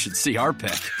 you should see our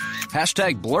pic.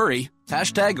 Hashtag blurry.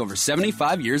 Hashtag over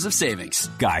 75 years of savings.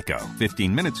 Geico.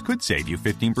 15 minutes could save you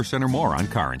 15% or more on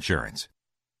car insurance.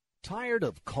 Tired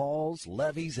of calls,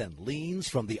 levies, and liens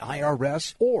from the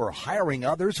IRS, or hiring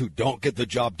others who don't get the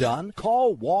job done?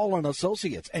 Call Wall &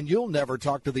 Associates, and you'll never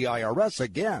talk to the IRS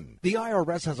again. The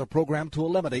IRS has a program to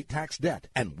eliminate tax debt,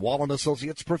 and Wall &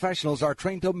 Associates professionals are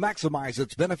trained to maximize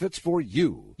its benefits for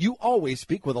you. You always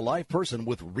speak with a live person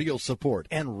with real support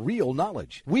and real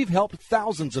knowledge. We've helped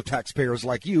thousands of taxpayers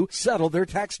like you settle their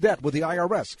tax debt with the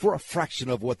IRS for a fraction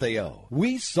of what they owe.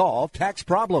 We solve tax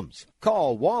problems.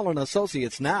 Call Wall &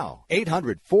 Associates now,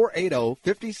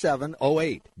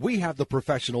 800-480-5708. We have the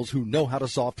professionals who know how to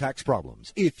solve tax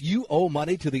problems. If you owe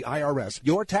money to the IRS,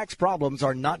 your tax problems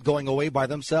are not going away by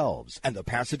themselves, and the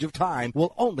passage of time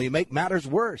will only make matters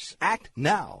worse. Act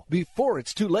now, before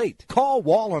it's too late. Call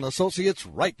Wall & Associates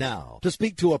right now to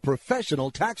speak to a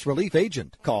professional tax relief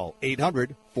agent. Call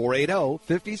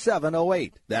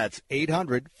 800-480-5708. That's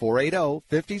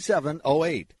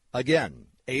 800-480-5708. Again,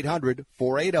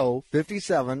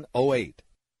 800-480-5708.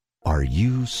 Are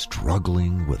you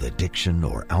struggling with addiction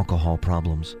or alcohol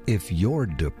problems? If you're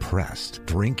depressed,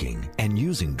 drinking, and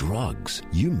using drugs,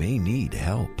 you may need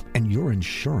help, and your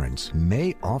insurance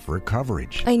may offer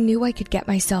coverage. I knew I could get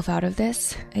myself out of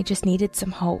this. I just needed some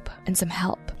hope and some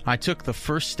help. I took the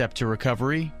first step to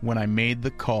recovery when I made the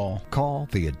call. Call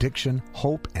the Addiction,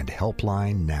 Hope, and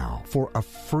Helpline now for a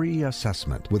free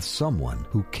assessment with someone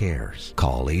who cares.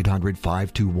 Call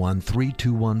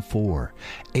 800-521-3214.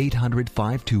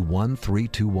 800-521-3214.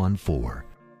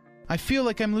 I feel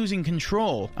like I'm losing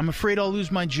control. I'm afraid I'll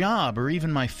lose my job or even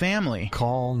my family.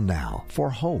 Call now for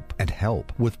hope and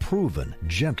help with proven,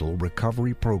 gentle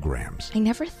recovery programs. I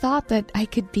never thought that I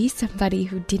could be somebody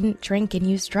who didn't drink and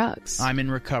use drugs. I'm in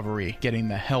recovery, getting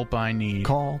the help I need.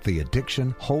 Call the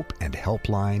Addiction Hope and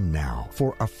Helpline now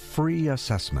for a free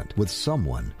assessment with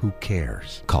someone who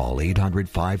cares. Call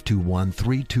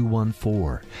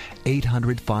 800-521-3214.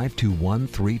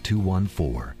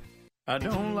 800-521-3214. I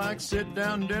don't like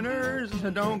sit-down dinners,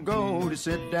 I don't go to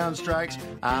sit-down strikes.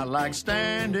 I like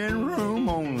standing room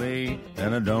only,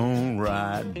 and I don't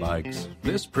ride bikes.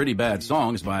 This pretty bad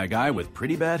song is by a guy with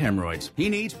pretty bad hemorrhoids. He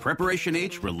needs Preparation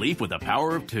H relief with the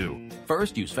power of 2.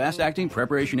 First, use fast-acting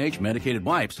Preparation H medicated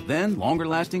wipes, then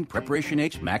longer-lasting Preparation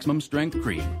H maximum strength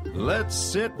cream. Let's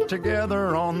sit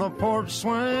together on the porch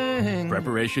swing.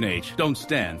 Preparation H. Don't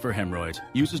stand for hemorrhoids.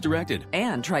 Use as directed.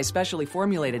 And try specially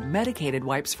formulated medicated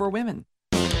wipes for women.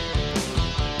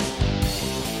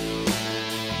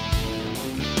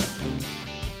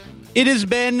 It has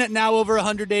been now over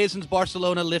 100 days since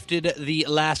Barcelona lifted the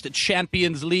last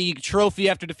Champions League trophy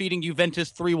after defeating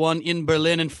Juventus 3-1 in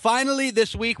Berlin. And finally,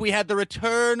 this week, we had the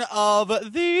return of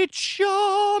the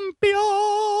champions.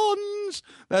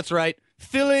 That's right.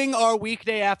 Filling our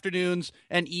weekday afternoons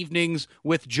and evenings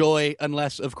with joy,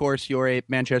 unless, of course, you're a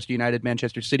Manchester United,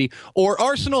 Manchester City, or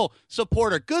Arsenal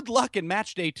supporter. Good luck in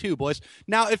match day 2, boys.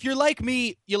 Now, if you're like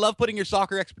me, you love putting your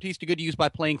soccer expertise to good use by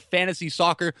playing fantasy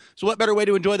soccer. So what better way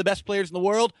to enjoy the best players in the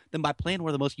world than by playing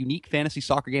one of the most unique fantasy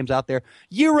soccer games out there,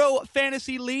 Euro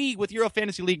Fantasy League. With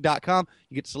EuroFantasyLeague.com,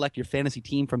 you get to select your fantasy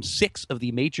team from 6 of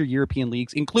the major European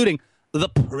leagues, including the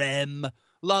Prem,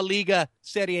 La Liga,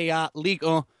 Serie A, Ligue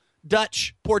 1,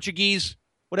 Dutch, Portuguese,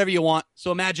 whatever you want.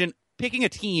 So imagine picking a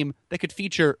team that could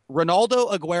feature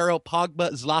Ronaldo, Aguero,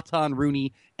 Pogba, Zlatan,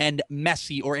 Rooney, and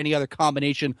Messi, or any other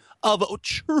combination of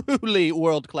truly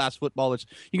world-class footballers.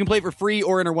 You can play for free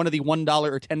or enter one of the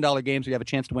 $1 or $10 games where you have a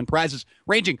chance to win prizes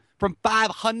ranging from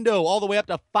 $500 all the way up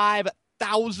to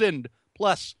 $5,000.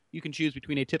 Plus, you can choose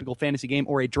between a typical fantasy game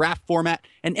or a draft format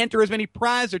and enter as many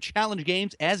prize or challenge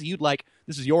games as you'd like.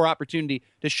 This is your opportunity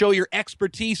to show your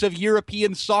expertise of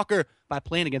European soccer by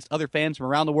playing against other fans from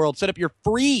around the world. Set up your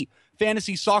free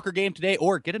fantasy soccer game today,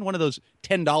 or get in one of those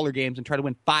 $10 games and try to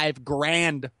win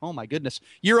 $5,000. Oh my goodness.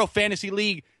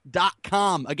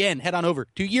 EuroFantasyLeague.com. Again, head on over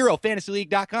to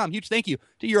EuroFantasyLeague.com. Huge thank you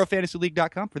to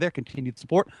EuroFantasyLeague.com for their continued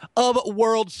support of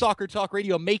World Soccer Talk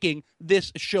Radio, making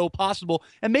this show possible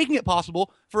and making it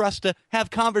possible for us to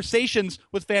have conversations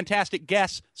with fantastic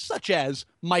guests such as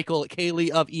Michael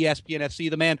Cayley of ESPN FC,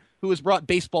 the man who has brought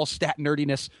baseball stat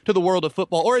nerdiness to the world of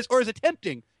football, or is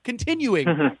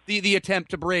continuing the attempt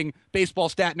to bring baseball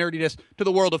stat nerdiness to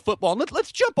the world of football. And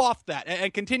let's jump off that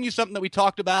and continue something that we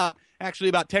talked about actually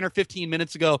about 10 or 15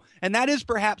 minutes ago, and that is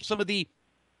perhaps some of the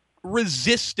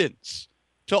resistance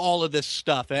to all of this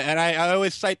stuff. And I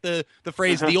always cite the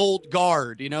phrase, the old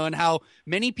guard, and how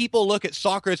many people look at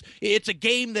soccer as it's a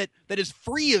game that is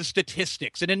free of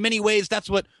statistics. And in many ways, that's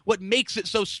what makes it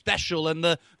so special and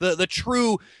the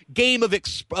true game of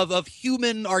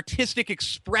human artistic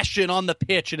expression on the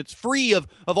pitch. And it's free of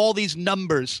all these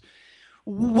numbers.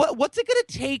 What's it going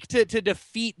to take to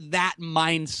defeat that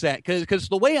mindset? Because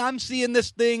the way I'm seeing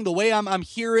this thing, the way I'm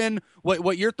hearing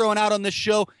what you're throwing out on this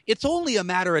show, it's only a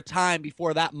matter of time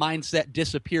before that mindset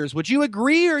disappears. Would you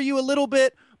agree, or are you a little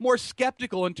bit more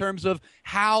skeptical in terms of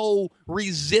how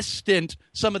resistant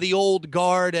some of the old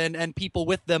guard and people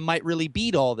with them might really be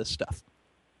to all this stuff?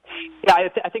 Yeah,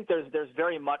 I think there's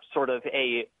very much sort of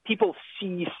people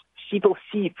see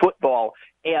football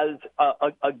as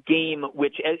a game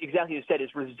which, exactly as you said, is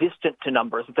resistant to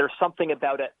numbers. There's something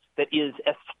about it that is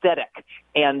aesthetic,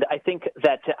 and I think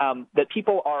that that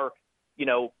people are,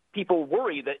 people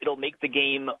worry that it'll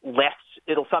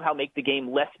somehow make the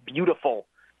game less beautiful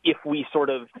if we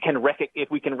sort of can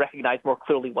recognize more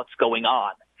clearly what's going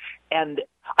on. And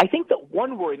I think that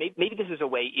one worry, maybe this is a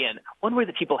way in, one worry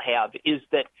that people have is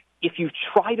that if you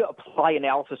try to apply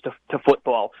analysis to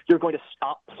football, you're going to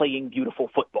stop playing beautiful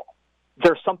football.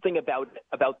 There's something about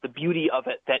the beauty of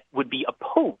it that would be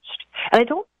opposed. And I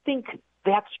don't think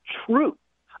that's true.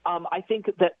 I think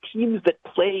that teams that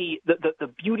play the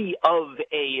beauty of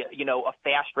a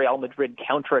fast Real Madrid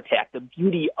counterattack, the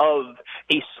beauty of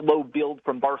a slow build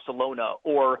from Barcelona,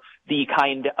 or the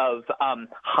kind of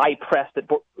high press that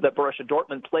Borussia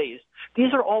Dortmund plays,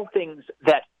 these are all things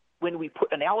that when we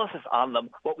put analysis on them,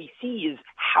 what we see is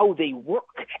how they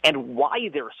work and why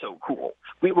they're so cool.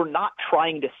 We were not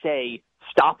trying to say,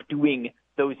 stop doing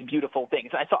those beautiful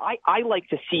things. And so I like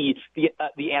to see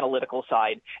the analytical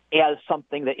side as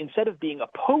something that, instead of being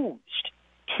opposed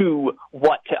to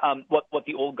what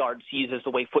the old guard sees as the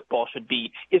way football should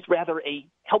be is rather a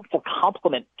helpful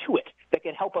complement to it that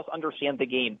can help us understand the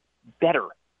game better.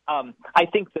 I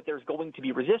think that there's going to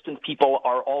be resistance. People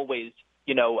are always,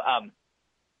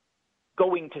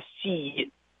 going to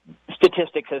see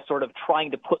statistics as sort of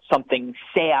trying to put something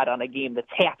sad on a game that's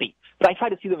happy. But I try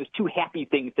to see them as two happy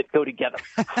things that go together.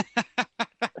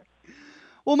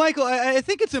 Well, Michael, I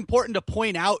think it's important to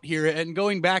point out here, and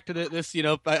going back to this,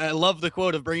 I love the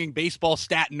quote of bringing baseball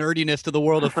stat nerdiness to the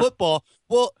world of football.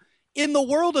 Well, in the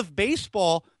world of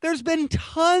baseball, there's been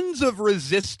tons of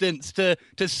resistance to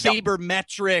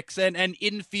sabermetrics and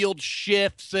infield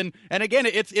shifts. And again,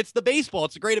 it's the baseball.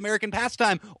 It's a great American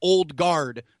pastime, old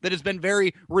guard, that has been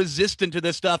very resistant to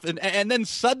this stuff. And then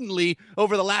suddenly,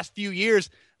 over the last few years,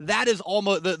 that is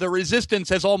almost the resistance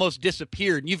has almost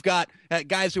disappeared. And you've got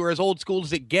guys who are as old school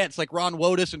as it gets, like Ron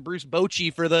Wotus and Bruce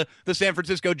Bochy for the San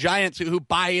Francisco Giants, who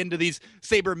buy into these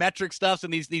sabermetric stuffs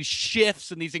and these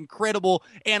shifts and these incredible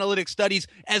analytic studies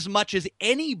as much as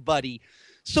anybody.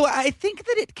 So I think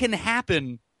that it can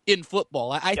happen in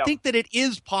football. I think that it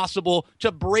is possible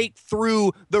to break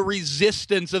through the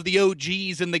resistance of the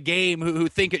OGs in the game who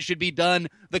think it should be done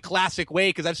the classic way,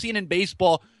 because I've seen in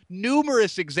baseball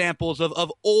numerous examples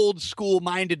of old school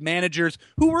minded managers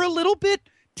who were a little bit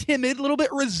timid, a little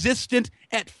bit resistant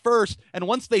at first. And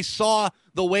once they saw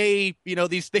the way,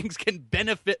 these things can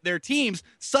benefit their teams,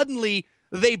 suddenly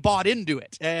they bought into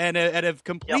it and have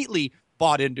completely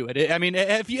bought into it. I mean,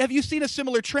 have you seen a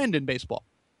similar trend in baseball?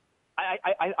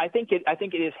 I think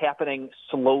it is happening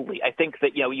slowly. I think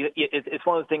that, it's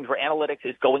one of the things where analytics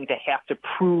is going to have to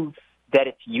prove that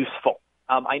it's useful.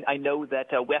 I know that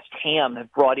West Ham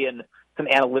have brought in some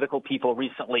analytical people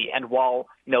recently, and while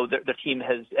their team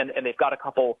has and they've got a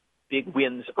couple big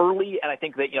wins early, and I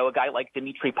think that a guy like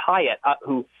Dimitri Payet,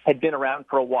 who had been around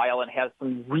for a while and has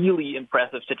some really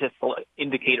impressive statistical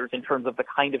indicators in terms of the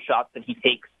kind of shots that he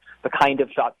takes, the kind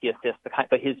of shots he assists,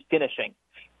 but his finishing.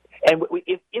 And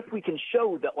if we can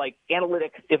show that, like,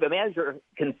 analytics, if a manager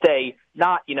can say,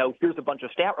 not here's a bunch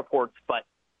of stat reports, but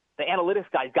the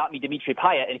analytics guy's got me Dimitri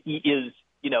Payet, and he is,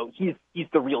 he's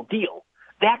the real deal.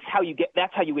 That's how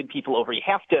you win people over. You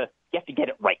have to get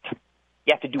it right.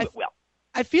 You have to do it well.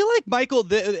 I feel like, Michael,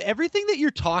 everything that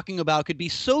you're talking about could be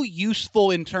so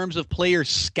useful in terms of player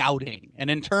scouting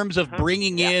and in terms of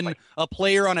bringing in a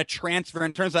player on a transfer.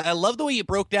 In terms of, I love the way you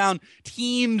broke down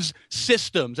teams'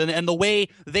 systems and the way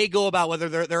they go about whether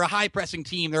they're a high-pressing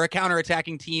team, they're a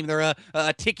counter-attacking team, they're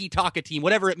a tiki-taka team,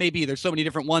 whatever it may be. There's so many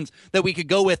different ones that we could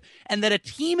go with. And that a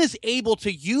team is able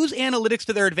to use analytics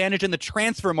to their advantage in the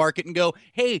transfer market and go,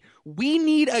 hey, we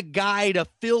need a guy to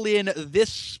fill in this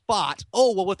spot.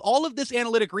 Oh, well, with all of this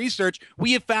analytic research,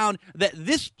 we have found that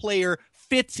this player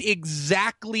fits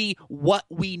exactly what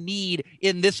we need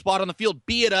in this spot on the field,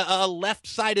 be it a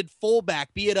left-sided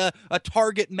fullback, be it a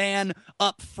target man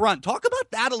up front. Talk about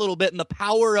that a little bit and the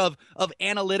power of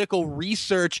analytical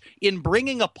research in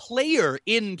bringing a player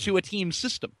into a team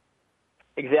system.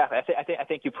 Exactly. I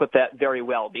think you put that very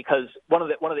well, because one of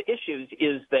the issues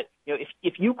is that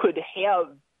if you could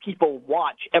have people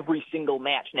watch every single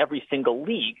match in every single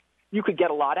league, you could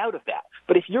get a lot out of that.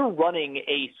 But if you're running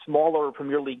a smaller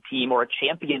Premier League team or a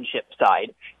championship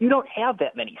side, you don't have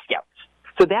that many scouts.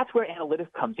 So that's where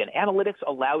analytics comes in. Analytics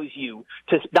allows you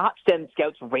to not send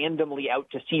scouts randomly out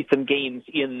to see some games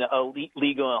in a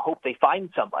league and hope they find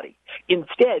somebody.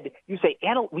 Instead, you say,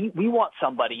 we want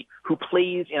somebody who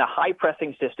plays in a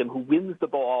high-pressing system, who wins the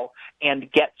ball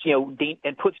and gets,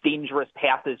 and puts dangerous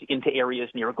passes into areas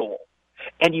near goal.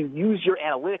 And you use your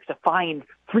analytics to find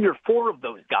 3 or 4 of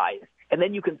those guys, and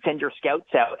then you can send your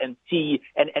scouts out and see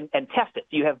and test it.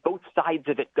 So you have both sides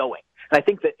of it going. And I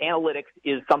think that analytics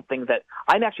is something that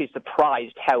I'm actually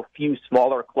surprised how few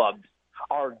smaller clubs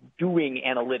are doing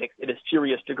analytics at a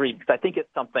serious degree, because I think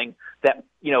it's something that,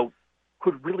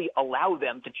 could really allow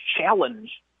them to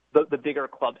challenge the bigger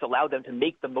clubs, allow them to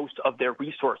make the most of their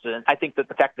resources. And I think that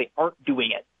the fact they aren't doing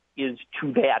it is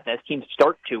too bad. And as teams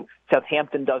start to,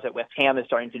 Southampton does it, West Ham is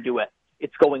starting to do it,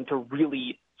 it's going to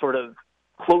really sort of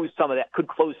close some of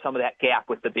that gap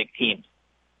with the big teams.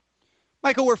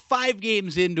 Michael, we're 5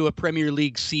 games into a Premier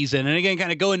League season. And again,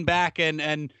 kind of going back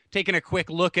and taking a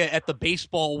quick look at the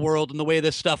baseball world and the way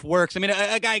this stuff works. I mean,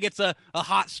 a guy gets a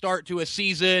hot start to a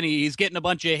season. He's getting a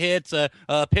bunch of hits.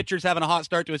 Pitcher's having a hot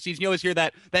start to a season. You always hear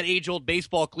that age-old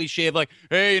baseball cliche of like,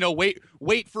 hey,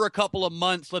 wait for a couple of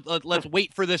months. Let's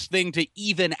wait for this thing to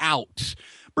even out.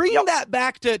 Bringing that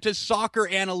back to soccer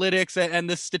analytics and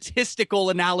the statistical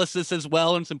analysis as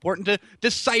well, and it's important to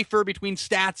decipher between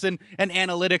stats and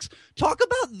analytics. Talk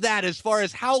about that as far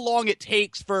as how long it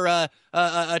takes for a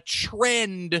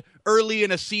trend early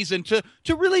in a season to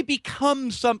really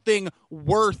become something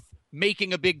worth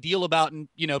making a big deal about and,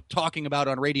 talking about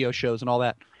on radio shows and all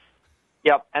that.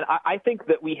 Yep, and I think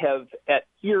that we have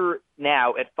here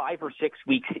now at 5 or 6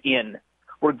 weeks in,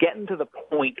 we're getting to the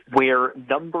point where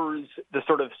numbers, the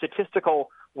sort of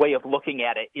statistical way of looking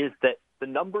at it is that the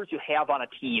numbers you have on a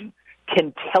team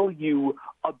can tell you,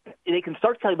 they can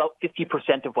start to tell you about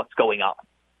 50% of what's going on.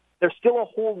 There's still a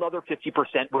whole other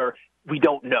 50% where we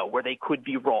don't know, where they could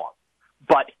be wrong.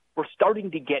 But we're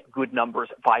starting to get good numbers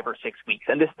at 5 or 6 weeks.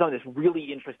 And this is something that's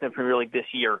really interesting in the Premier League this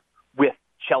year with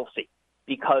Chelsea,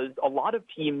 because a lot of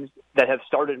teams that have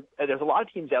started, there's a lot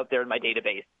of teams out there in my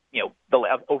database,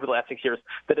 over the last 6 years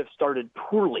that have started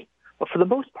poorly. But for the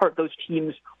most part, those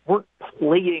teams weren't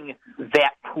playing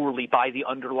that poorly by the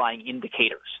underlying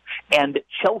indicators. And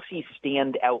Chelsea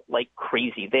stand out like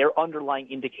crazy. Their underlying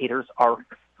indicators are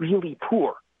really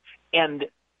poor. And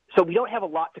so we don't have a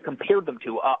lot to compare them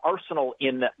to. Arsenal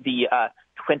in the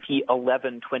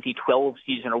 2011-2012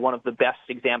 season are one of the best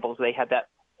examples. They had that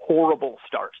horrible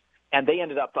start, and they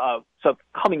ended up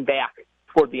coming back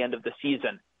toward the end of the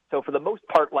season. So for the most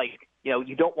part,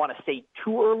 you don't want to say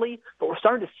too early, but we're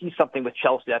starting to see something with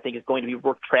Chelsea that I think is going to be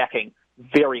worth tracking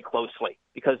very closely,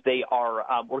 because they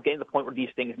are, we're getting to the point where these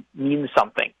things mean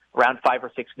something. Around 5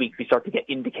 or 6 weeks, we start to get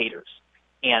indicators.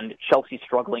 And Chelsea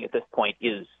struggling at this point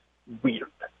is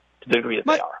weird to the degree that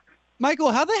they are.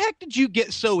 Michael, how the heck did you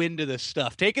get so into this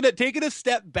stuff? Taking a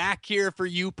step back here for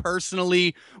you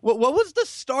personally, what was the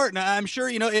start? Now, I'm sure,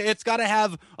 it's got to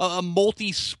have a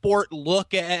multi-sport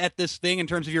look at this thing in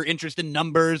terms of your interest in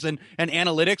numbers and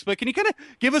analytics, but can you kind of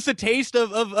give us a taste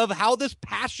of how this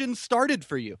passion started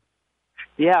for you?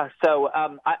 Yeah, so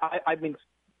I mean,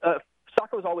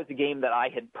 soccer was always a game that I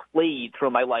had played through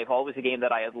my life, always a game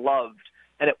that I had loved,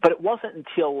 but it wasn't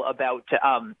until about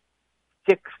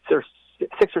 6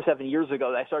 or 7 years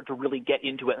ago that I started to really get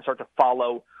into it and start to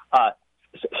follow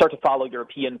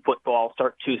European football,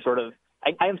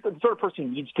 I am the sort of person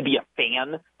who needs to be a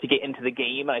fan to get into the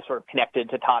game, and I sort of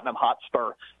connected to Tottenham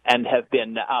Hotspur and have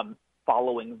been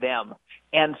following them.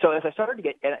 And so as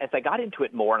I got into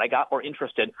it more and I got more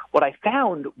interested, what I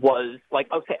found was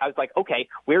okay,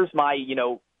 where's my,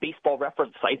 baseball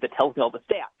reference site that tells me all the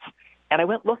stats? And I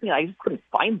went looking and I just couldn't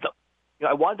find them.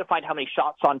 I wanted to find how many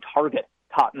shots on target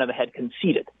Tottenham had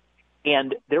conceded,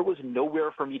 and there was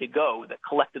nowhere for me to go that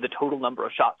collected the total number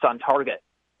of shots on target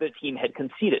the team had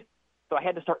conceded. So I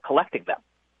had to start collecting them.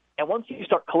 And once you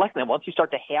start collecting them, once you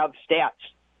start to have stats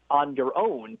on your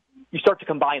own, you start to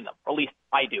combine them, or at least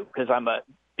I do, because I'm a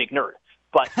big nerd.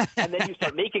 And then you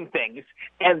start making things,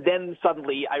 and then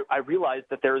suddenly I realized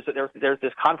that there's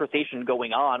this conversation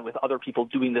going on with other people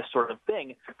doing this sort of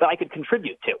thing that I could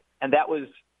contribute to, and that was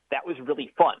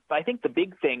really fun. But I think the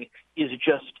big thing is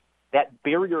just that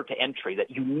barrier to entry, that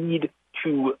you need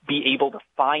to be able to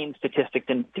find statistics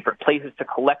in different places, to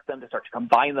collect them, to start to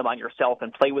combine them on yourself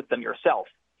and play with them yourself.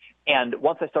 And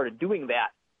once I started doing that,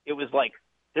 it was like,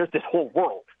 there's this whole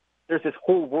world. There's this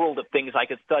whole world of things I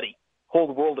could study,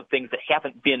 whole world of things that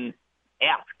haven't been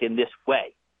asked in this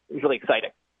way. It was really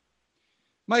exciting.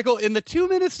 Michael, in the 2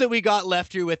 minutes that we got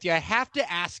left here with you, I have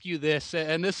to ask you this,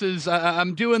 and this is,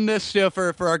 I'm doing this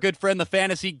for our good friend, the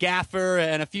Fantasy Gaffer,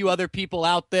 and a few other people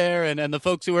out there, and the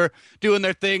folks who are doing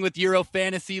their thing with Euro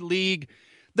Fantasy League.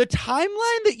 The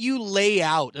timeline that you lay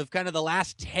out of kind of the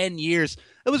last 10 years,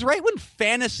 it was right when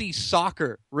fantasy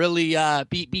soccer really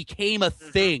became a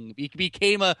thing,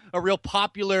 became a real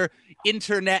popular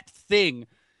internet thing.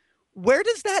 Where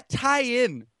does that tie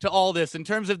in to all this in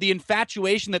terms of the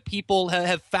infatuation that people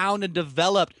have found and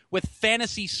developed with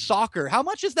fantasy soccer? How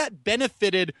much has that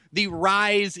benefited the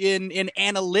rise in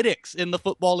analytics in the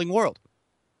footballing world?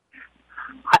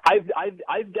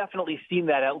 I've definitely seen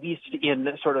that, at least in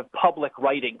sort of public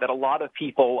writing, that a lot of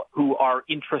people who are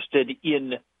interested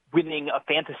in winning a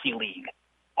fantasy league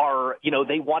are,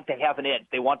 they want to have an edge.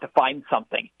 They want to find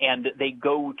something, and they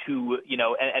go to,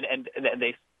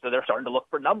 so they're starting to look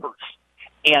for numbers.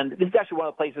 And this is actually one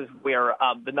of the places where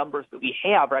the numbers that we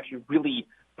have are actually really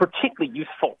particularly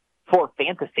useful for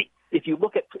fantasy. If you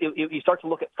start to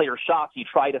look at player shots, you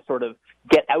try to sort of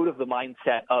get out of the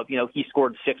mindset of, he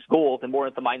scored 6 goals, and more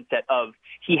into the mindset of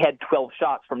he had 12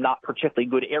 shots from not particularly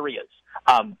good areas.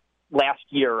 Last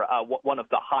year, one of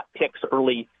the hot picks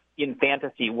early in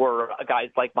fantasy were guys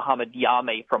like Mohamed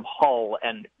Diame from Hull,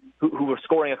 and who were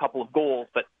scoring a couple of goals,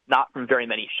 but not from very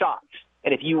many shots.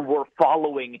 And if you were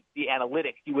following the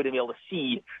analytics, you would have been able to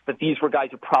see that these were guys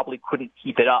who probably couldn't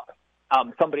keep it up.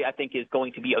 Somebody I think is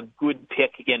going to be a good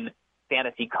pick in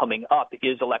fantasy coming up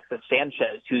is Alexis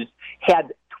Sanchez, who's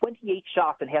had 28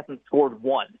 shots and hasn't scored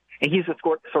one. And he's the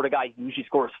sort of guy who usually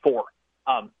scores 4.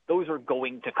 Those are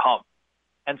going to come.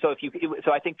 And so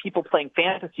I think people playing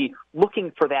fantasy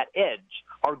looking for that edge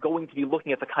are going to be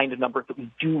looking at the kind of numbers that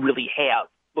we do really have,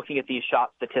 looking at these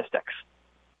shot statistics.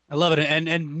 I love it.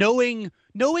 And knowing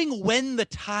when the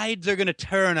tides are going to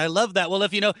turn. I love that. Well,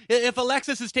 if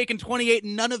Alexis has taken 28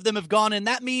 and none of them have gone in,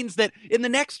 that means that in the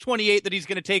next 28 that he's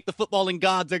going to take, the footballing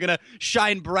gods are going to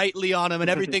shine brightly on him and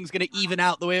everything's going to even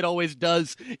out the way it always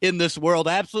does in this world.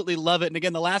 I absolutely love it. And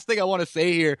again, the last thing I want to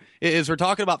say here is we're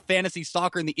talking about fantasy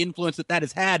soccer and the influence that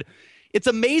has had. It's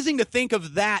amazing to think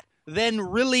of that then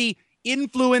really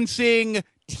influencing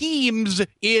teams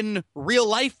in real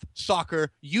life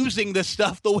soccer using this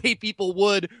stuff the way people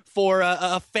would for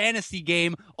a fantasy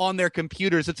game on their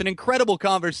computers. It's an incredible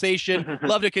conversation.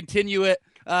 Love to continue it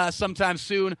sometime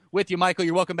soon with you, Michael.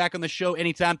 You're welcome back on the show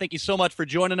anytime. Thank you so much for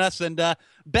joining us, and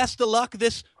best of luck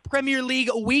this Premier League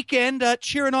weekend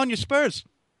cheering on your Spurs.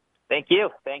 Thank you.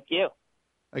 Thank you.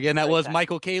 Again, that was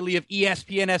Michael Cayley of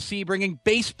ESPN FC, bringing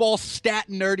baseball stat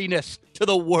nerdiness to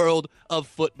the world of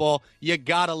football. You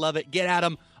gotta love it. Get at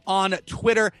him on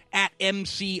Twitter at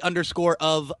MC_of_A.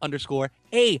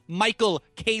 Michael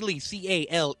Cayley,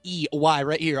 Caley,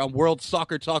 right here on World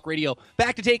Soccer Talk Radio.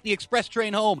 Back to take the express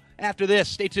train home after this.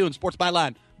 Stay tuned. Sports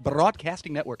Byline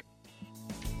Broadcasting Network.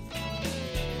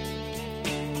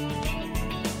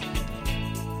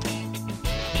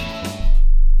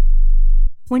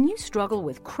 When you struggle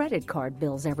with credit card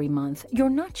bills every month, you're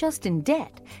not just in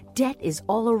debt. Debt is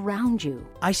all around you.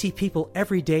 I see people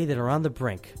every day that are on the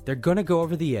brink. They're going to go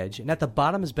over the edge, and at the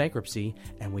bottom is bankruptcy,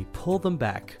 and we pull them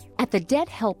back. At the Debt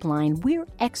Helpline, we're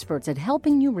experts at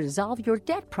helping you resolve your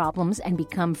debt problems and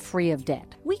become free of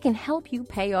debt. We can help you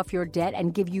pay off your debt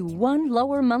and give you one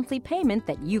lower monthly payment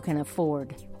that you can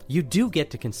afford. You do get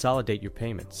to consolidate your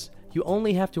payments. You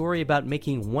only have to worry about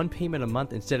making one payment a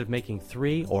month instead of making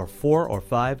 3 or 4 or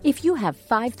 5. If you have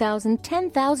 $5,000,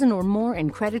 $10,000 or more in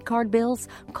credit card bills,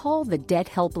 call the Debt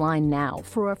Helpline now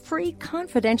for a free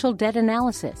confidential debt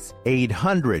analysis.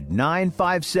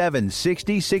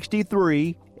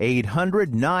 800-957-6063.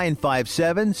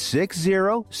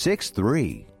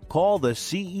 800-957-6063. Call the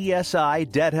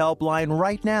CESI Debt Helpline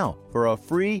right now for a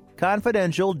free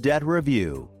confidential debt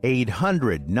review.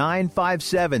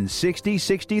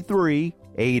 800-957-6063.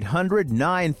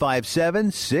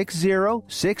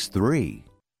 800-957-6063.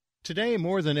 Today,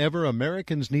 more than ever,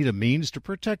 Americans need a means to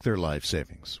protect their life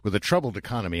savings. With a troubled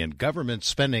economy and government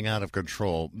spending out of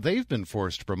control, they've been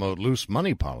forced to promote loose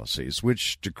money policies,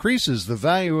 which decreases the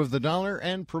value of the dollar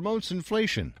and promotes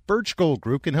inflation. Birch Gold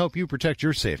Group can help you protect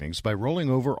your savings by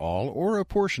rolling over all or a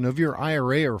portion of your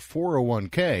IRA or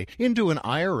 401k into an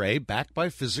IRA backed by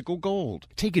physical gold.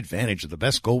 Take advantage of the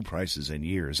best gold prices in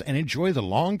years and enjoy the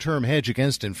long-term hedge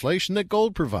against inflation that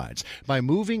gold provides by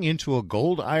moving into a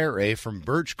gold IRA from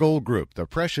Birch Gold Group, the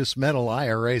precious metal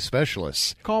IRA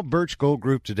specialists. Call Birch Gold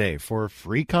Group today for a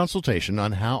free consultation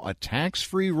on how a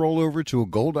tax-free rollover to a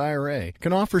gold IRA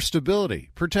can offer stability,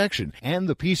 protection, and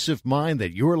the peace of mind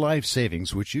that your life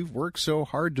savings, which you've worked so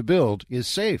hard to build, is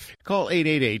safe. Call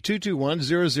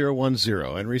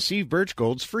 888-221-0010 and receive Birch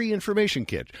Gold's free information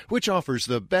kit, which offers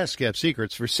the best-kept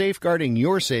secrets for safeguarding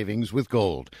your savings with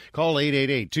gold. Call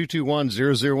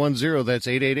 888-221-0010. That's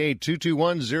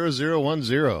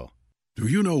 888-221-0010. Do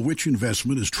you know which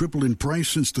investment has tripled in price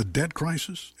since the debt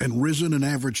crisis and risen an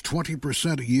average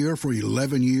 20% a year for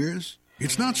 11 years?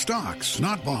 It's not stocks,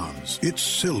 not bonds, it's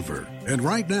silver. And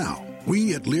right now,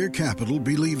 we at Lear Capital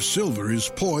believe silver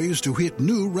is poised to hit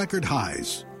new record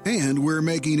highs. And we're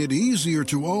making it easier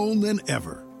to own than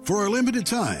ever. For a limited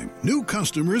time, new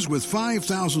customers with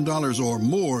 $5,000 or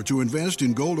more to invest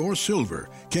in gold or silver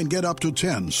can get up to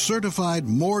 10 certified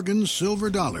Morgan silver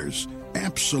dollars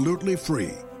absolutely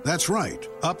free. That's right,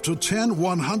 up to 10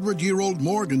 100-year-old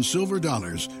Morgan silver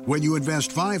dollars when you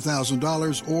invest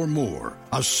 $5,000 or more.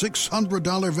 A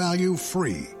 $600 value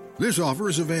free. This offer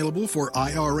is available for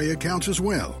IRA accounts as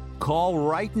well. Call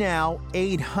right now,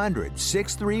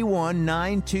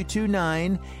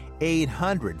 800-631-9229.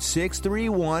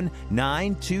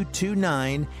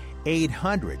 800-631-9229.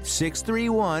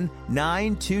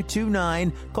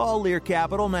 800-631-9229. Call Lear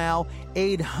Capital now,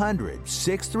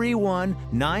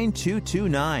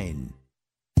 800-631-9229.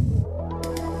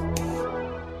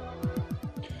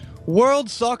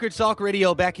 World Soccer Talk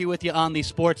Radio back here with you on the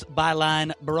Sports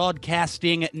Byline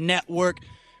Broadcasting Network.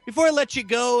 Before I let you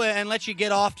go and let you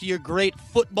get off to your great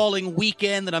footballing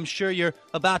weekend that I'm sure you're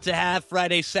about to have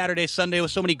Friday, Saturday, Sunday with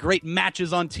so many great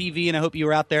matches on TV, and I hope you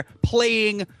were out there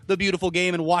playing the beautiful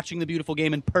game and watching the beautiful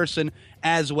game in person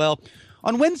as well.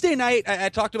 On Wednesday night, I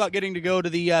talked about getting to go to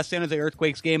the San Jose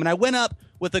Earthquakes game, and I went up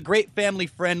with a great family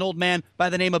friend, an old man by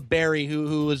the name of Barry,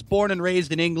 who was born and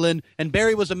raised in England. And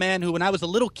Barry was a man who, when I was a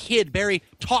little kid, Barry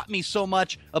taught me so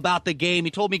much about the game. He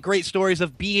told me great stories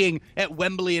of being at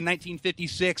Wembley in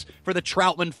 1956 for the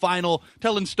Troutman final,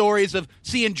 telling stories of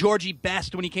seeing Georgie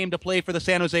Best when he came to play for the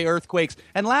San Jose Earthquakes.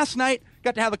 And last night,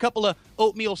 got to have a couple of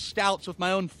oatmeal stouts with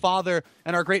my own father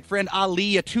and our great friend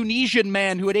Ali, a Tunisian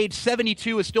man who at age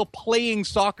 72 is still playing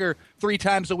soccer 3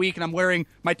 times a week, and I'm wearing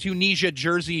my Tunisia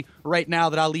jersey right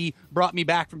now that Ali brought me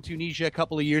back from Tunisia a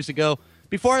couple of years ago.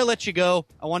 Before I let you go,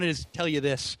 I wanted to tell you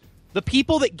this. The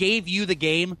people that gave you the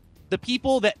game, the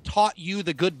people that taught you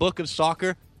the good book of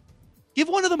soccer, give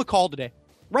one of them a call today.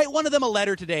 Write one of them a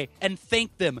letter today and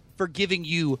thank them for giving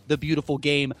you the beautiful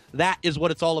game. That is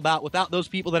what it's all about. Without those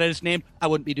people that I just named, I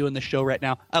wouldn't be doing this show right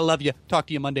now. I love you. Talk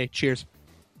to you Monday. Cheers.